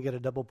 6, and then they get a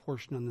double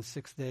portion on the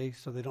 6th day,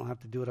 so they don't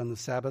have to do it on the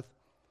Sabbath.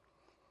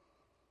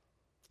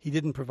 He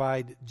didn't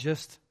provide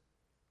just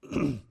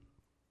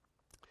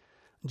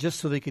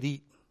so they could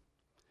eat.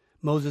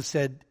 Moses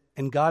said,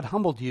 "And God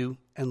humbled you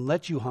and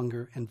let you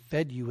hunger and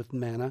fed you with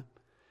manna,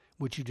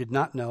 which you did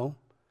not know,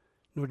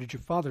 nor did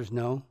your fathers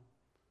know,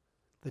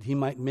 that he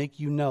might make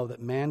you know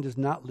that man does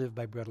not live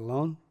by bread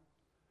alone,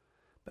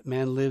 but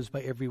man lives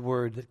by every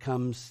word that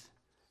comes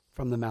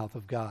from the mouth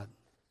of God."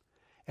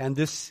 And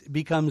this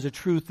becomes a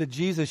truth that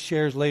Jesus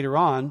shares later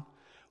on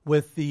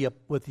with the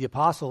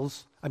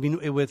apostles. I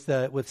mean,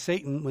 with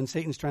Satan, when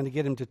Satan's trying to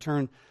get him to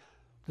turn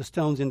the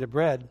stones into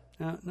bread.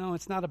 No,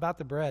 it's not about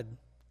the bread.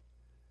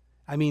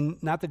 I mean,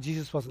 not that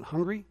Jesus wasn't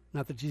hungry,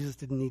 not that Jesus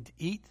didn't need to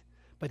eat,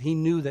 but he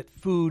knew that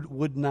food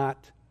would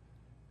not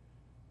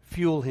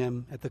fuel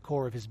him at the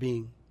core of his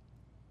being.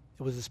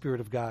 It was the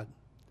Spirit of God.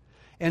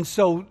 And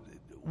so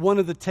one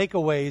of the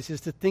takeaways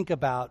is to think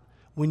about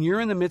when you're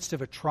in the midst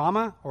of a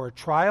trauma or a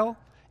trial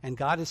and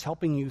God is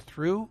helping you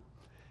through,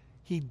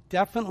 he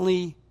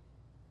definitely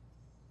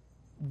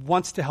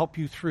wants to help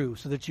you through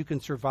so that you can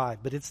survive.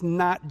 But it's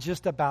not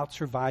just about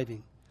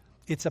surviving.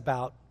 It's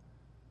about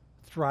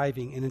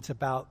thriving, and it's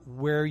about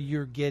where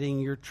you're getting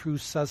your true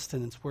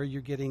sustenance, where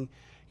you're getting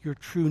your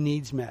true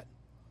needs met.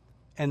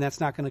 And that's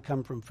not going to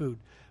come from food.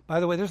 By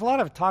the way, there's a lot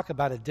of talk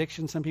about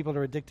addiction. Some people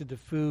are addicted to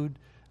food.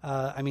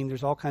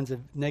 There's all kinds of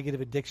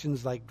negative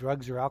addictions like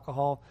drugs or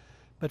alcohol.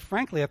 But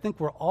frankly, I think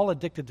we're all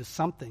addicted to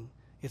something.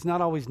 It's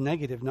not always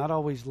negative, not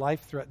always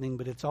life-threatening,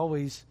 but it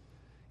always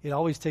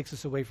takes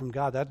us away from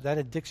God. That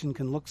addiction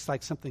can look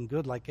like something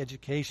good, like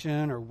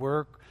education or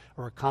work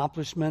or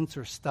accomplishments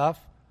or stuff.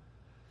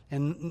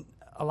 And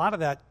a lot of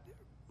that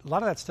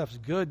stuff's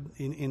good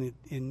in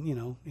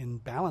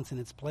balance in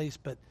its place,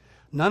 but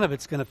none of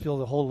it's going to fill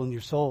the hole in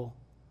your soul.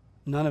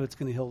 None of it's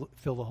going to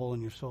fill the hole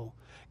in your soul.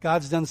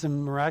 God's done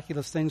some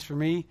miraculous things for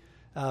me.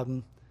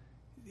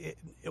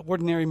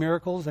 Ordinary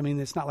miracles. I mean,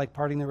 it's not like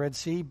parting the Red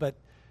Sea, but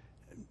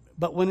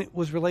when it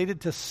was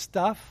related to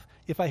stuff,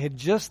 if I had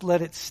just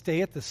let it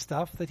stay at the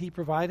stuff that he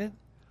provided,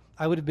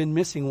 I would have been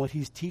missing what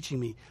he's teaching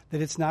me,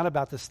 that it's not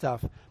about the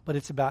stuff, but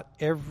it's about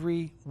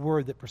every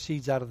word that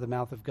proceeds out of the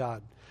mouth of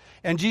God.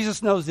 And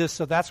Jesus knows this,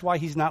 so that's why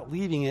he's not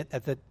leaving it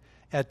at the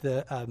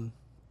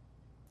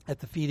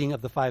feeding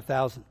of the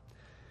 5,000.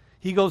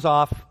 He goes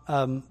off.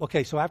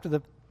 So after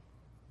the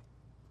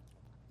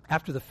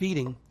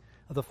feeding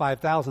of the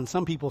 5,000,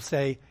 some people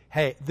say,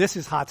 hey, this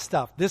is hot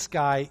stuff. This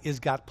guy has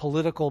got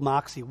political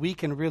moxie. We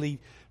can really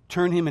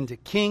turn him into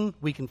king.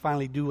 We can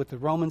finally do with the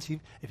Romans.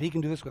 If he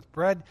can do this with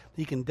bread,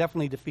 he can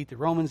definitely defeat the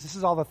Romans. This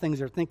is all the things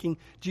they're thinking.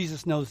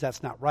 Jesus knows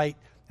that's not right,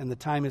 and the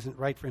time isn't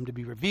right for him to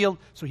be revealed.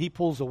 So he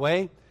pulls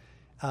away,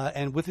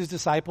 and with his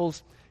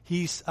disciples,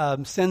 he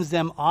sends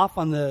them off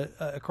on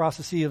across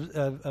the Sea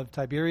of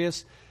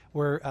Tiberias,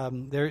 where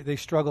they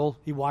struggle.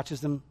 He watches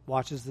them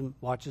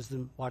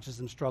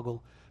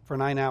struggle. For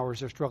 9 hours,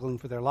 they're struggling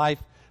for their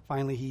life.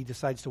 Finally, he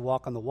decides to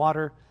walk on the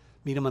water,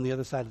 meet them on the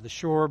other side of the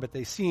shore, but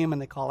they see him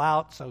and they call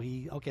out, so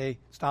he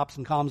stops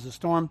and calms the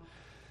storm.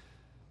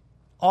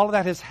 All of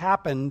that has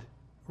happened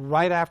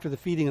right after the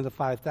feeding of the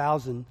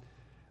 5,000,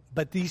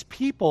 but these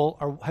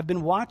people have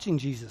been watching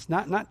Jesus,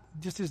 not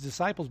just his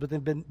disciples, but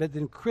they've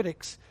been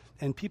critics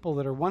and people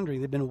that are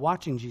wondering. They've been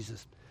watching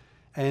Jesus.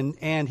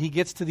 And he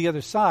gets to the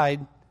other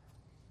side,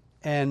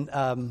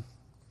 and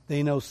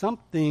they know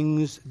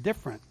something's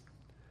different.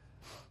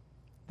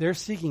 They're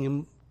seeking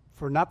him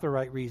for not the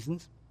right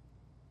reasons.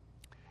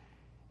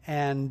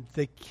 And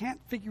they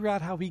can't figure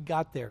out how he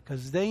got there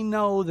because they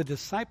know the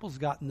disciples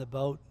got in the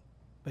boat,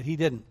 but he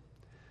didn't.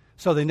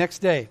 So the next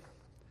day,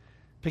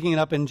 picking it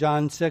up in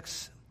John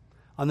 6,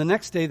 on the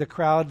next day the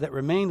crowd that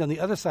remained on the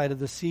other side of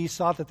the sea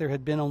saw that there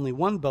had been only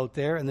one boat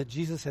there and that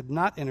Jesus had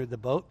not entered the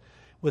boat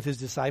with his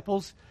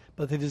disciples,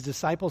 but that his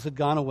disciples had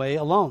gone away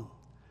alone.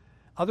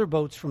 Other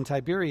boats from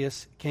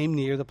Tiberias came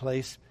near the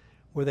place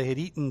where they had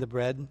eaten the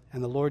bread,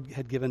 and the Lord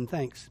had given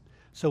thanks.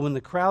 So when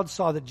the crowd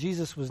saw that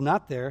Jesus was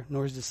not there,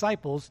 nor his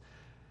disciples,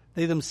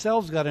 they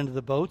themselves got into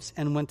the boats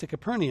and went to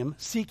Capernaum,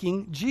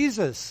 seeking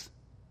Jesus.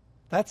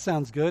 That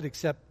sounds good,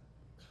 except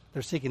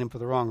they're seeking him for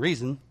the wrong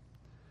reason.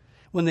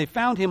 When they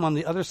found him on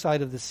the other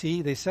side of the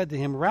sea, they said to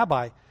him,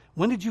 Rabbi,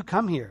 when did you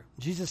come here?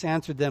 Jesus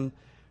answered them,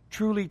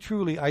 Truly,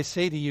 truly, I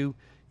say to you,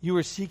 you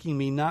are seeking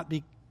me not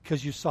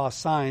because you saw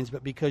signs,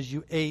 but because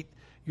you ate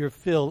your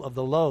fill of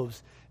the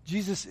loaves.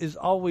 Jesus is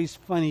always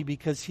funny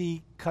because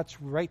he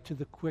cuts right to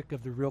the quick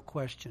of the real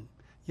question.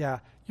 Yeah,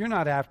 you're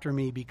not after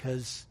me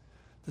because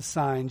the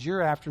signs.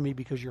 You're after me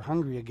because you're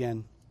hungry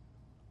again.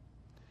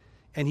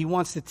 And he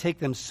wants to take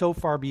them so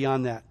far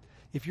beyond that.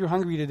 If you're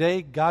hungry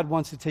today, God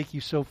wants to take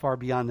you so far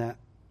beyond that.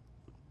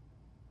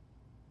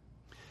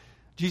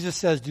 Jesus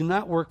says, do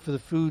not work for the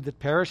food that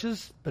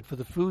perishes, but for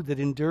the food that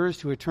endures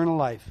to eternal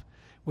life,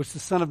 which the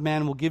Son of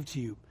Man will give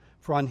to you.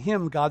 For on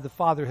him God the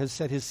Father has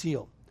set his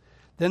seal.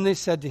 Then they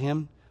said to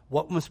him,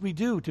 what must we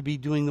do to be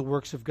doing the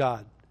works of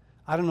God?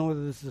 I don't know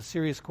whether this is a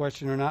serious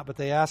question or not, but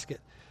they ask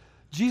it.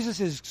 Jesus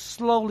is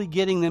slowly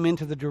getting them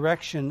into the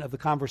direction of the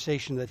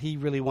conversation that he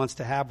really wants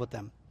to have with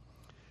them.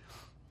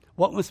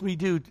 What must we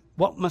do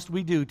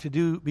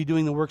to be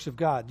doing the works of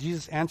God?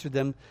 Jesus answered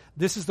them,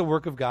 this is the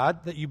work of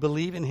God, that you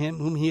believe in him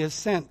whom he has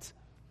sent.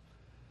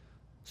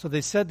 So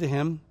they said to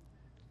him,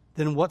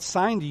 then what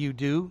sign do you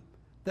do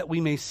that we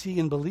may see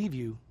and believe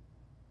you?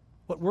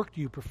 What work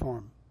do you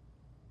perform?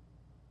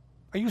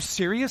 Are you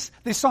serious?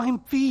 They saw him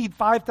feed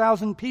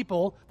 5,000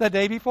 people the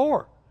day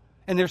before.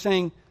 And they're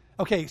saying,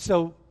 okay,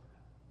 so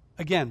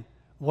again,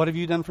 What have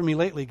you done for me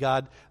lately,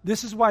 God?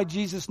 This is why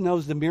Jesus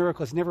knows the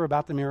miracle. It's never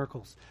about the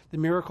miracles. The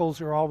miracles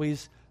are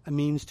always a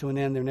means to an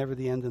end. They're never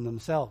the end in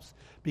themselves.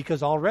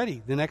 Because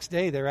already, the next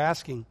day, they're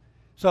asking,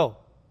 so,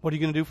 what are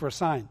you going to do for a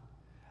sign?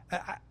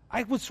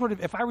 I would sort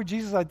of, if I were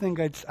Jesus, I think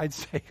I'd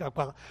say,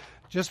 well,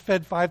 just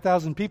fed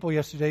 5,000 people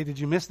yesterday. Did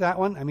you miss that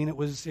one? I mean, it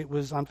was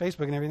on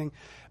Facebook and everything.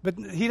 But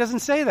he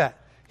doesn't say that.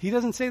 He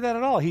doesn't say that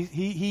at all.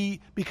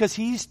 Because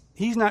he's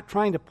not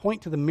trying to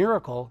point to the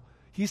miracle.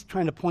 He's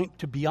trying to point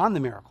to beyond the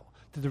miracle,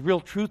 to the real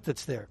truth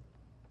that's there.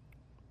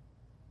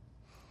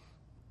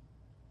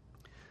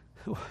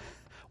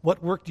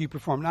 What work do you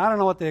perform? Now, I don't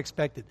know what they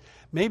expected.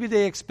 Maybe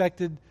they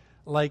expected,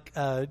 like,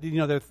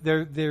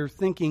 they're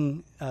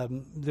thinking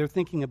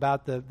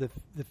about the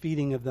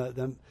feeding of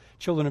the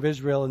children of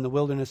Israel in the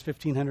wilderness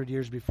 1,500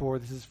 years before.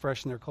 This is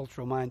fresh in their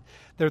cultural mind.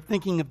 They're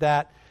thinking of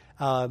that.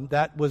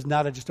 That was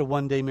not just a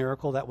one-day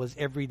miracle. That was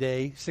every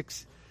day,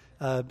 6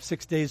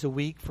 days a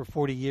week for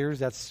 40 years.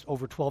 That's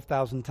over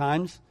 12,000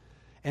 times.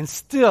 And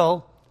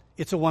still,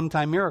 it's a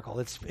one-time miracle.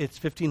 It's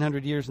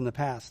 1,500 years in the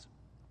past.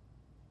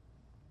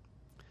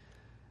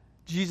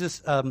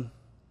 Jesus,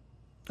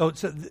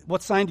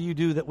 what sign do you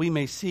do that we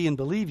may see and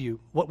believe you?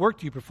 What work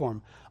do you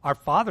perform? Our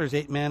fathers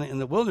ate manna in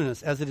the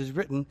wilderness. As it is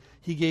written,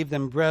 he gave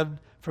them bread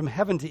from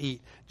heaven to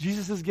eat.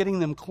 Jesus is getting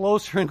them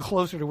closer and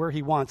closer to where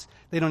he wants.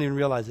 They don't even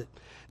realize it.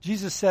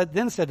 Jesus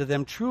then said to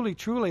them, truly,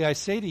 truly, I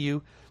say to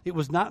you, it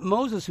was not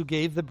Moses who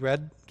gave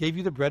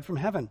you the bread from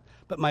heaven,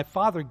 but my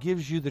Father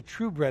gives you the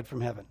true bread from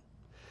heaven.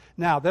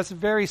 Now, that's a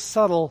very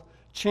subtle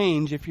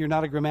change if you're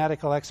not a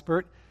grammatical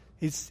expert.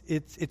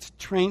 It's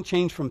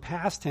changed from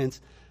past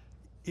tense.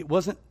 It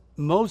wasn't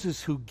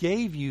Moses who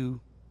gave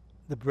you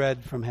the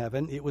bread from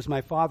heaven. It was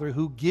my Father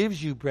who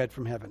gives you bread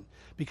from heaven,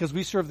 because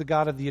we serve the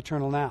God of the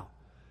eternal now.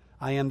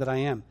 I am that I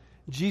am.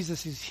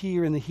 Jesus is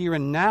here in the here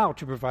and now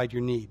to provide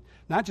your need.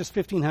 Not just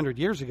 1,500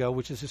 years ago,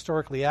 which is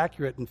historically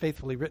accurate and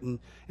faithfully written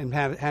and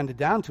handed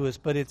down to us,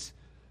 but it's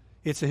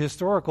a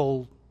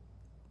historical,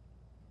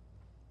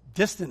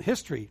 distant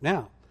history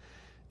now.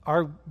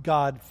 Our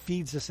God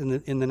feeds us in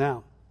the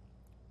now.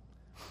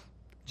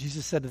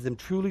 Jesus said to them,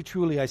 truly,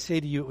 truly, I say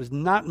to you, it was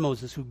not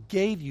Moses who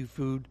gave you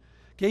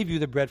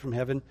the bread from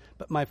heaven,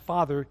 but my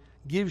Father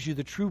gives you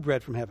the true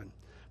bread from heaven.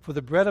 For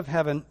the bread of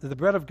heaven, the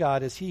bread of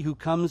God is he who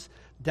comes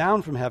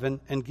down from heaven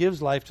and gives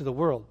life to the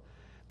world.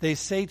 They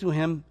say to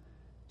him,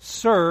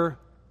 Sir,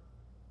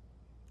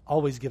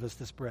 always give us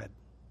this bread.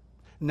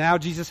 Now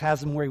Jesus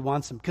has them where he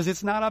wants them, because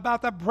it's not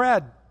about the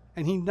bread,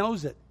 and he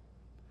knows it.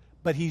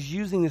 But he's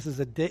using this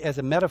as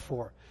a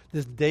metaphor,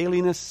 this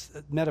dailiness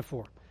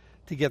metaphor,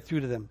 to get through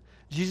to them.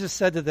 Jesus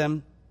said to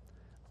them,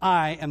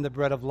 I am the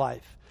bread of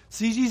life.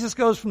 See, Jesus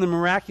goes from the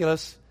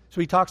miraculous, so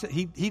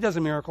he does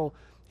a miracle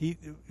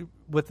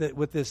with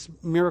this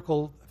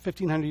miracle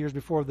 1,500 years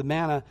before, the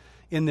manna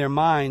in their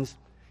minds.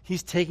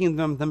 He's taking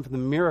them from the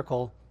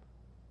miracle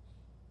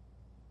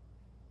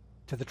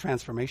to the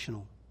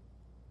transformational.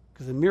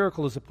 Because the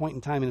miracle is a point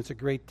in time and it's a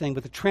great thing,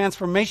 but the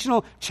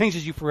transformational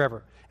changes you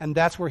forever. And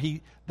that's where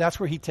he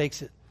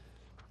takes it.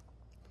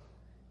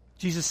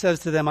 Jesus says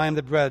to them, I am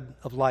the bread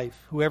of life.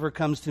 Whoever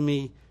comes to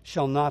me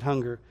shall not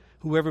hunger.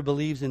 Whoever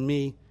believes in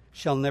me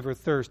shall never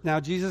thirst. Now,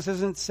 Jesus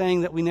isn't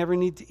saying that we never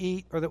need to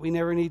eat or that we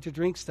never need to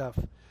drink stuff.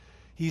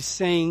 He's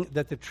saying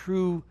that the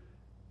true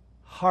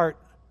heart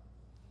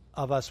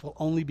of us will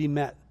only be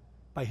met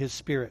by his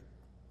Spirit.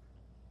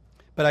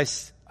 But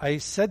I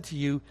said to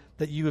you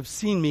that you have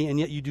seen me, and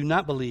yet you do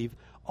not believe.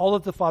 All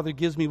that the Father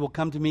gives me will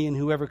come to me, and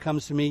whoever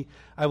comes to me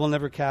I will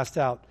never cast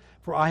out.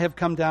 For I have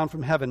come down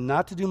from heaven,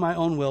 not to do my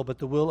own will, but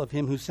the will of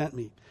him who sent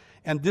me.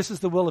 And this is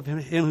the will of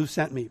him who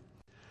sent me,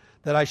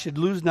 that I should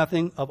lose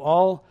nothing of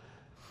all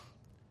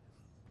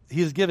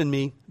he has given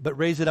me, but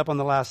raise it up on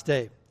the last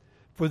day.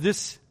 For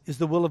this is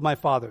the will of my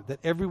Father, that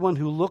everyone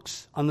who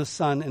looks on the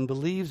Son and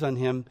believes on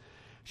him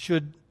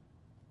should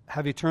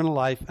have eternal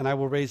life, and I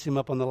will raise him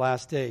up on the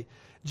last day.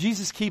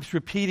 Jesus keeps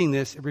repeating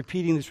this.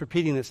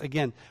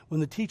 Again, when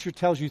the teacher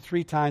tells you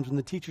 3 times, when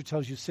the teacher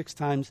tells you 6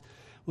 times,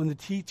 when the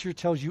teacher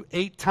tells you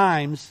 8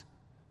 times,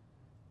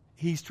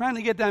 he's trying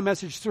to get that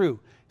message through.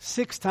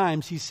 6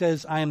 times he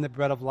says, I am the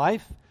bread of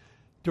life,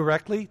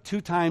 directly.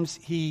 2 times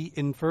he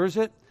infers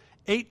it.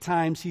 8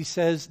 times he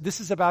says,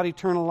 this is about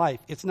eternal life.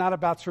 It's not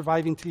about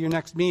surviving to your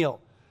next meal.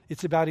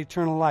 It's about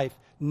eternal life.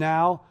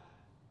 Now,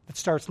 it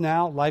starts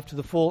now, life to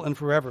the full and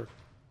forever.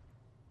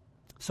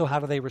 So how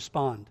do they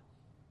respond?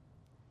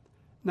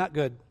 Not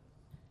good.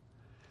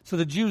 So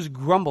the Jews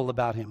grumble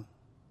about him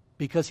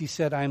because he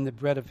said, I am the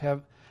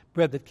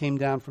bread that came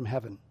down from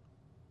heaven.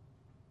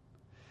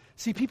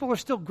 See, people are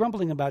still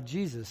grumbling about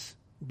Jesus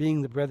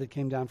being the bread that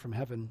came down from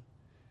heaven.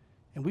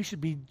 And we should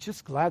be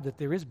just glad that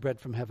there is bread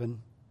from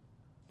heaven,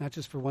 not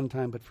just for one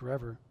time, but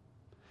forever.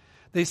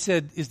 They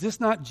said, is this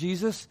not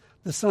Jesus,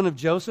 the son of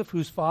Joseph,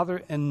 whose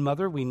father and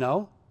mother we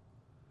know?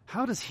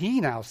 How does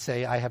he now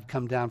say, I have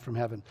come down from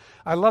heaven?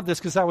 I love this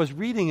because I was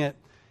reading it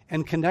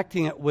and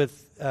connecting it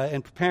with,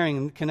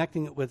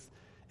 connecting it with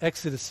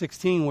Exodus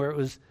 16, where it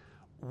was,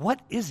 what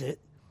is it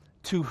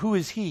to who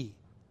is he?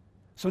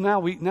 So now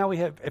we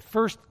have, at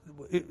first,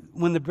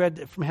 when the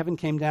bread from heaven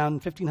came down,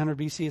 1500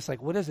 BC, it's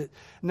like, what is it?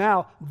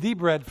 Now, the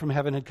bread from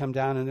heaven had come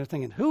down, and they're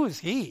thinking, who is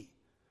he?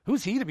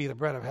 Who's he to be the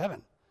bread of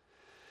heaven?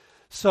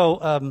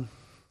 So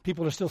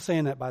people are still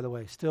saying that, by the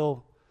way,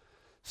 still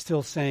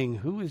saying,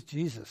 who is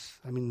Jesus?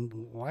 I mean,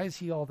 why is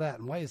he all that?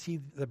 And why is he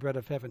the bread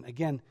of heaven?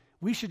 Again,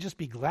 we should just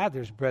be glad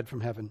there's bread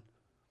from heaven.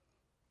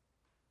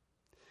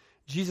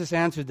 Jesus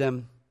answered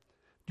them,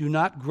 do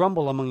not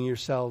grumble among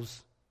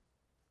yourselves.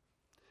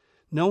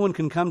 No one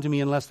can come to me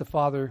unless the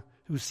Father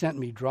who sent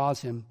me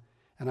draws him,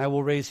 and I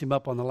will raise him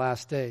up on the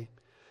last day.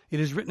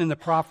 It is written in the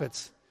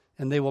prophets,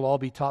 and they will all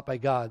be taught by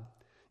God.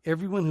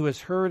 Everyone who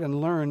has heard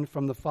and learned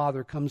from the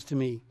Father comes to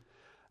me.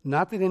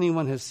 Not that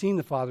anyone has seen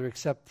the Father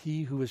except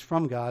he who is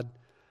from God,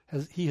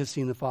 he has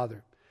seen the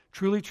Father.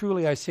 Truly,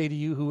 truly, I say to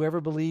you,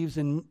 whoever believes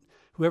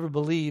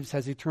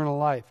has eternal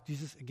life.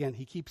 Jesus, again,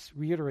 he keeps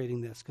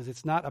reiterating this because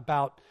it's not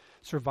about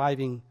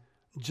surviving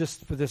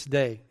just for this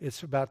day.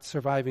 It's about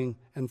surviving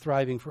and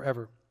thriving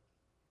forever.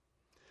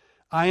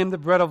 I am the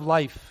bread of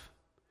life.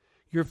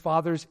 Your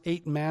fathers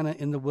ate manna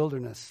in the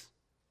wilderness.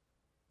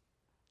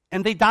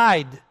 And they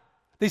died.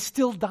 They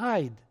still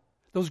died.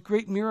 Those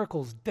great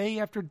miracles, day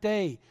after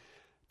day,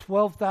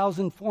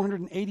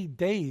 12,480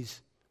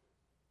 days.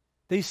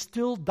 They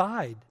still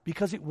died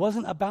because it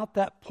wasn't about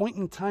that point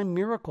in time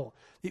miracle.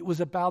 It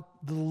was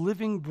about the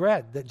living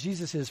bread that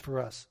Jesus is for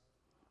us.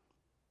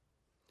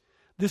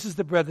 This is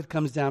the bread that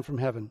comes down from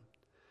heaven,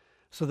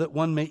 so that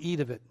one may eat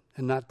of it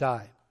and not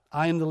die.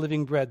 I am the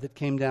living bread that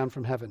came down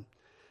from heaven.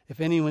 If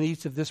anyone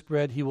eats of this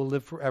bread, he will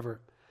live forever.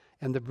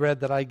 And the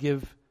bread that I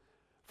give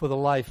for the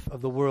life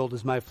of the world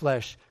is my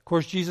flesh. Of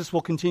course, Jesus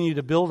will continue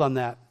to build on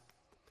that.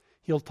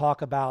 He'll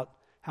talk about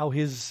how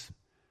his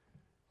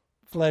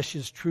flesh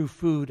is true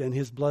food and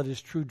his blood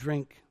is true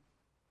drink.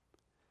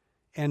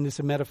 And it's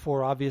a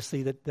metaphor,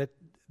 obviously,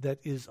 that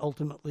is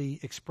ultimately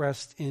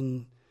expressed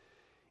in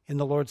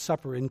the Lord's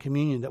Supper, in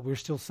communion, that we're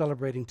still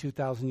celebrating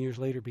 2,000 years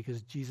later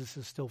because Jesus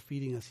is still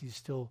feeding us. He's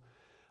still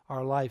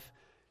our life.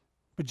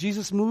 But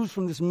Jesus moves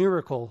from this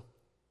miracle,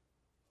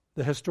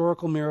 the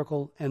historical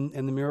miracle and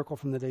the miracle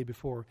from the day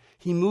before.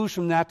 He moves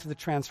from that to the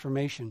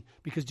transformation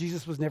because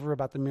Jesus was never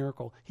about the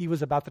miracle. He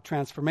was about the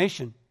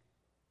transformation.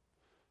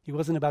 He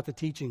wasn't about the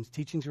teachings.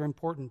 Teachings are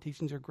important.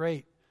 Teachings are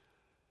great.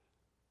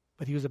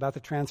 But he was about the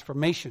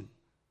transformation.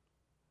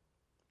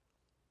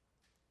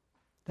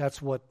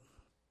 That's what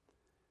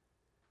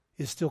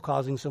is still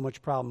causing so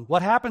much problem.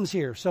 What happens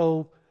here?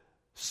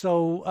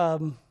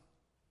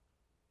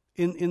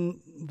 In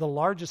the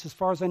largest, as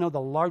far as I know,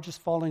 the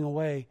largest falling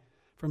away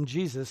from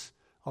Jesus,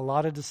 a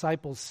lot of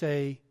disciples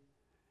say,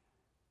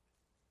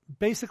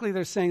 basically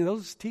they're saying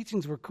those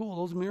teachings were cool,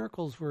 those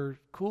miracles were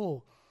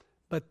cool,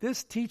 but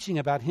this teaching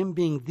about him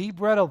being the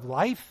bread of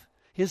life,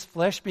 his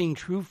flesh being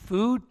true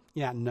food,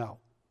 no.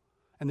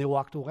 And they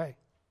walked away.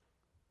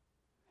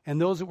 And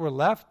those that were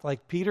left,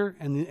 like Peter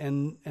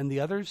and the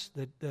others,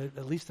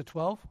 at least the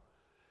 12,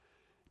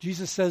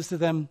 Jesus says to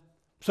them,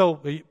 so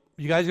are you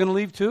guys going to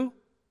leave too?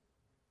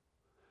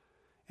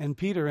 And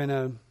Peter, in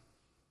a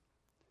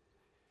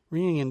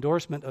ringing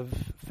endorsement of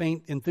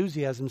faint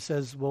enthusiasm,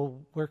 says, well,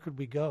 where could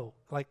we go?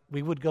 Like,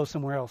 we would go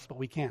somewhere else, but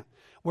we can't.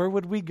 Where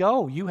would we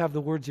go? You have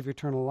the words of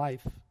eternal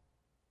life.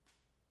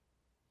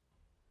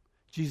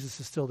 Jesus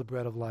is still the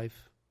bread of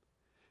life.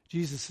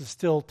 Jesus is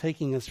still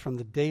taking us from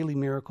the daily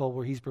miracle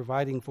where he's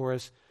providing for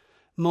us.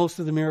 Most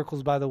of the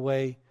miracles, by the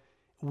way,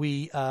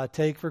 we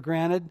take for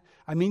granted.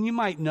 I mean, you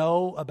might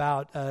know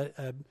about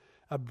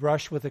a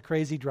brush with a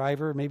crazy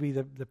driver, maybe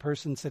the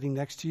person sitting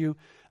next to you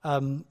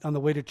on the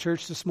way to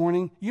church this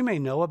morning. You may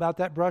know about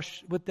that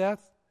brush with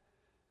death.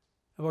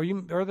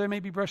 Or there may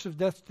be brushes of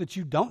death that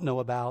you don't know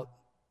about.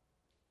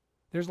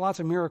 There's lots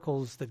of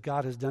miracles that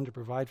God has done to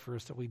provide for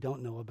us that we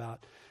don't know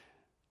about.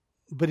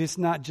 But it's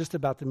not just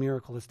about the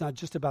miracle. It's not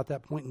just about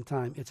that point in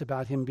time. It's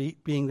about him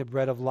being the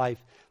bread of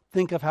life.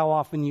 Think of how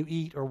often you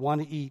eat or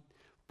want to eat.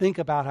 Think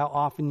about how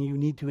often you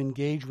need to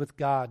engage with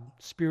God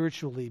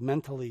spiritually,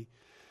 mentally.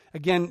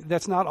 Again,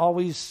 that's not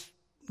always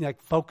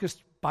like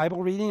focused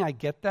Bible reading. I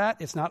get that.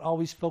 It's not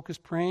always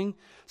focused praying.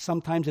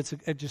 Sometimes it's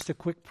just a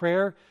quick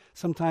prayer.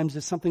 Sometimes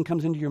if something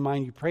comes into your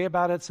mind, you pray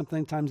about it.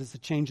 Sometimes it's a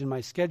change in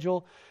my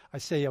schedule. I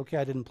say, okay,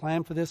 I didn't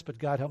plan for this, but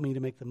God help me to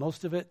make the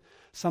most of it.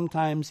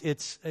 Sometimes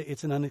it's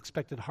an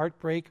unexpected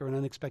heartbreak or an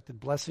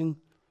unexpected blessing.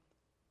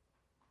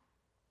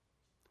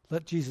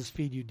 Let Jesus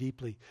feed you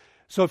deeply.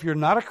 So if you're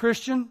not a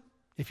Christian,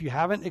 if you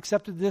haven't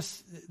accepted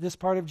this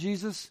part of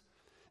Jesus,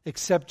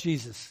 accept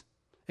Jesus.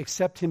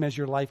 Accept him as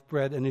your life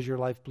bread and as your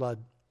life blood.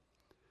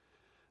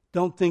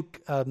 Don't think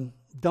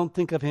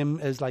of him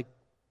as like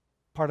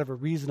part of a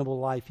reasonable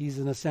life. He's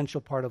an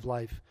essential part of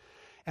life.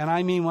 And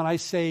I mean, when I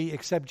say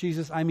accept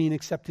Jesus, I mean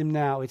accept him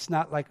now. It's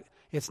not like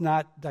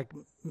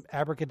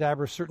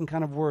abracadabra, certain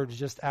kind of words.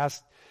 Just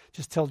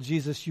tell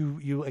Jesus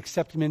you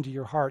accept him into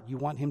your heart. You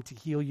want him to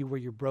heal you where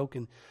you're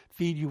broken,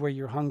 feed you where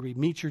you're hungry,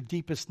 meet your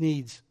deepest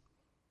needs.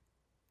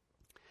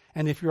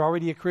 And if you're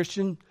already a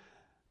Christian,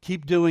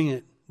 keep doing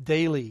it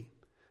daily.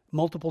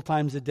 multiple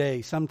times a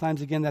day.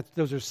 Sometimes, again,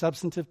 those are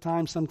substantive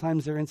times.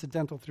 Sometimes they're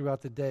incidental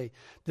throughout the day.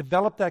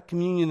 Develop that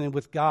communion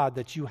with God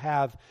that you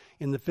have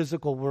in the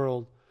physical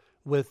world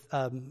with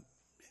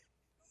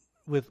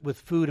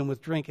food and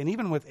with drink, and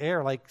even with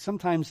air. Like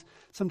sometimes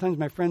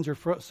my friends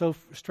are so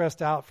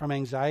stressed out from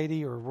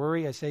anxiety or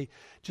worry. I say,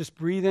 just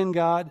breathe in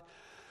God,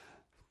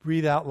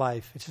 breathe out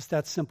life. It's just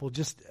that simple.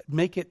 Just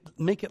make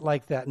it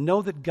like that.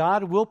 Know that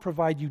God will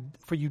provide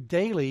for you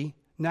daily,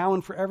 now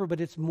and forever.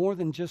 But it's more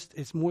than just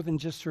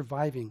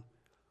surviving.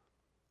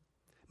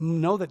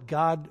 Know that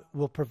God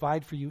will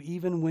provide for you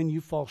even when you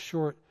fall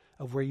short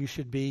of where you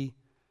should be,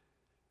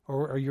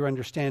 or your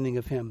understanding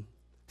of Him.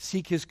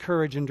 Seek His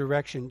courage and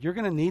direction. You're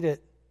going to need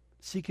it.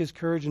 Seek His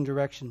courage and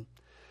direction.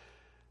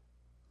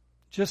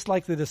 Just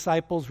like the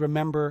disciples,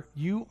 remember,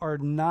 you are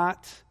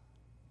not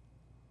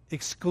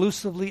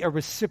exclusively a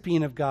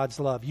recipient of God's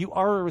love. You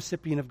are a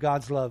recipient of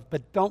God's love,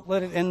 but don't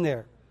let it end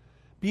there.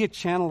 Be a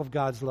channel of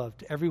God's love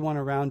to everyone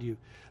around you.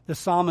 The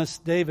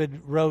psalmist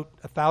David wrote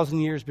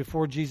 1,000 years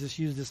before Jesus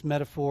used this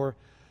metaphor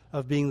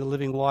of being the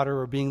living water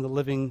or being the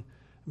living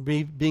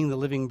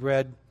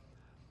bread.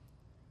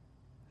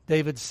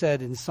 David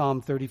said in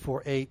Psalm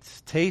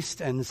 34:8, "Taste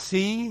and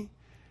see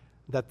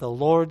that the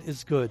Lord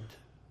is good."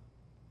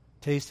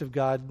 Taste of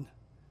God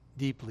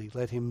deeply.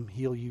 Let Him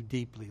heal you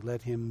deeply.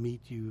 Let Him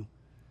meet you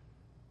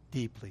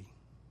deeply.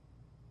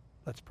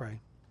 Let's pray.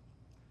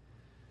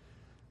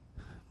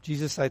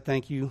 Jesus, I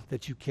thank you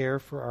that you care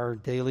for our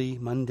daily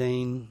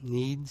mundane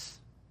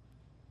needs.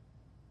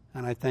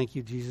 And I thank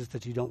you, Jesus,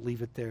 that you don't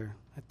leave it there.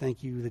 I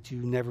thank you that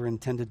you never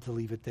intended to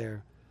leave it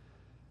there.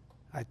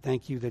 I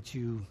thank you that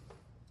you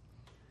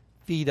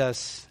feed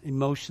us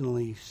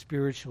emotionally,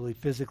 spiritually,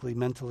 physically,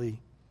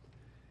 mentally,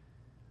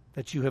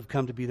 that you have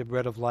come to be the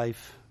bread of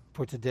life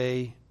for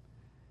today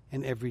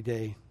and every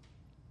day.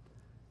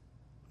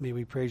 May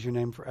we praise your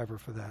name forever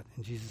for that.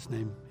 In Jesus'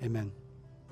 name, amen.